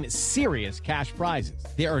redeem serious cash prizes.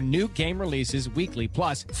 There are new game releases weekly,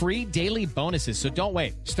 plus free daily bonuses, so don't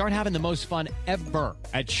wait. Start having the most fun ever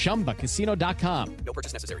at ChumbaCasino.com. No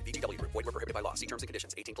purchase necessary. VGW. Void where prohibited by law. See terms and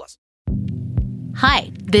conditions. 18+.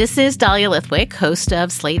 Hi, this is Dahlia Lithwick, host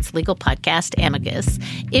of Slate's legal podcast, Amicus.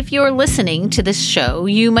 If you're listening to this show,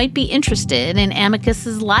 you might be interested in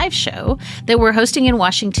Amicus's live show that we're hosting in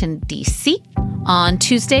Washington, D.C. on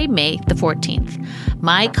Tuesday, May the 14th.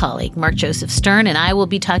 My colleague, Mark Joseph Stern, and I will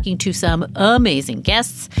be talking to some amazing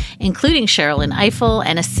guests, including Sherrilyn Ifill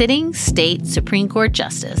and a sitting state Supreme Court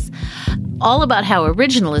justice, all about how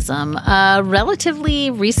originalism, a relatively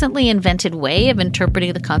recently invented way of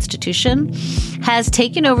interpreting the Constitution, has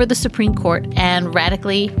taken over the Supreme Court and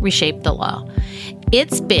radically reshaped the law.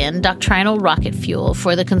 It's been doctrinal rocket fuel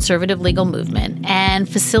for the conservative legal movement and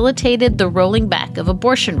facilitated the rolling back of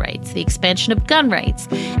abortion rights, the expansion of gun rights,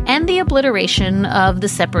 and the obliteration of the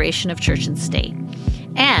separation of church and state.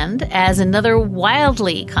 And as another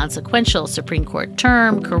wildly consequential Supreme Court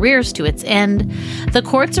term careers to its end, the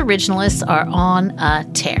court's originalists are on a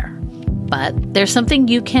tear. But there's something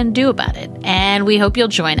you can do about it, and we hope you'll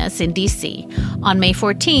join us in D.C. on May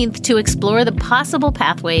 14th to explore the possible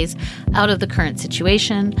pathways out of the current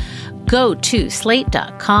situation. Go to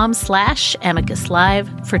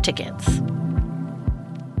slate.com/amicuslive for tickets.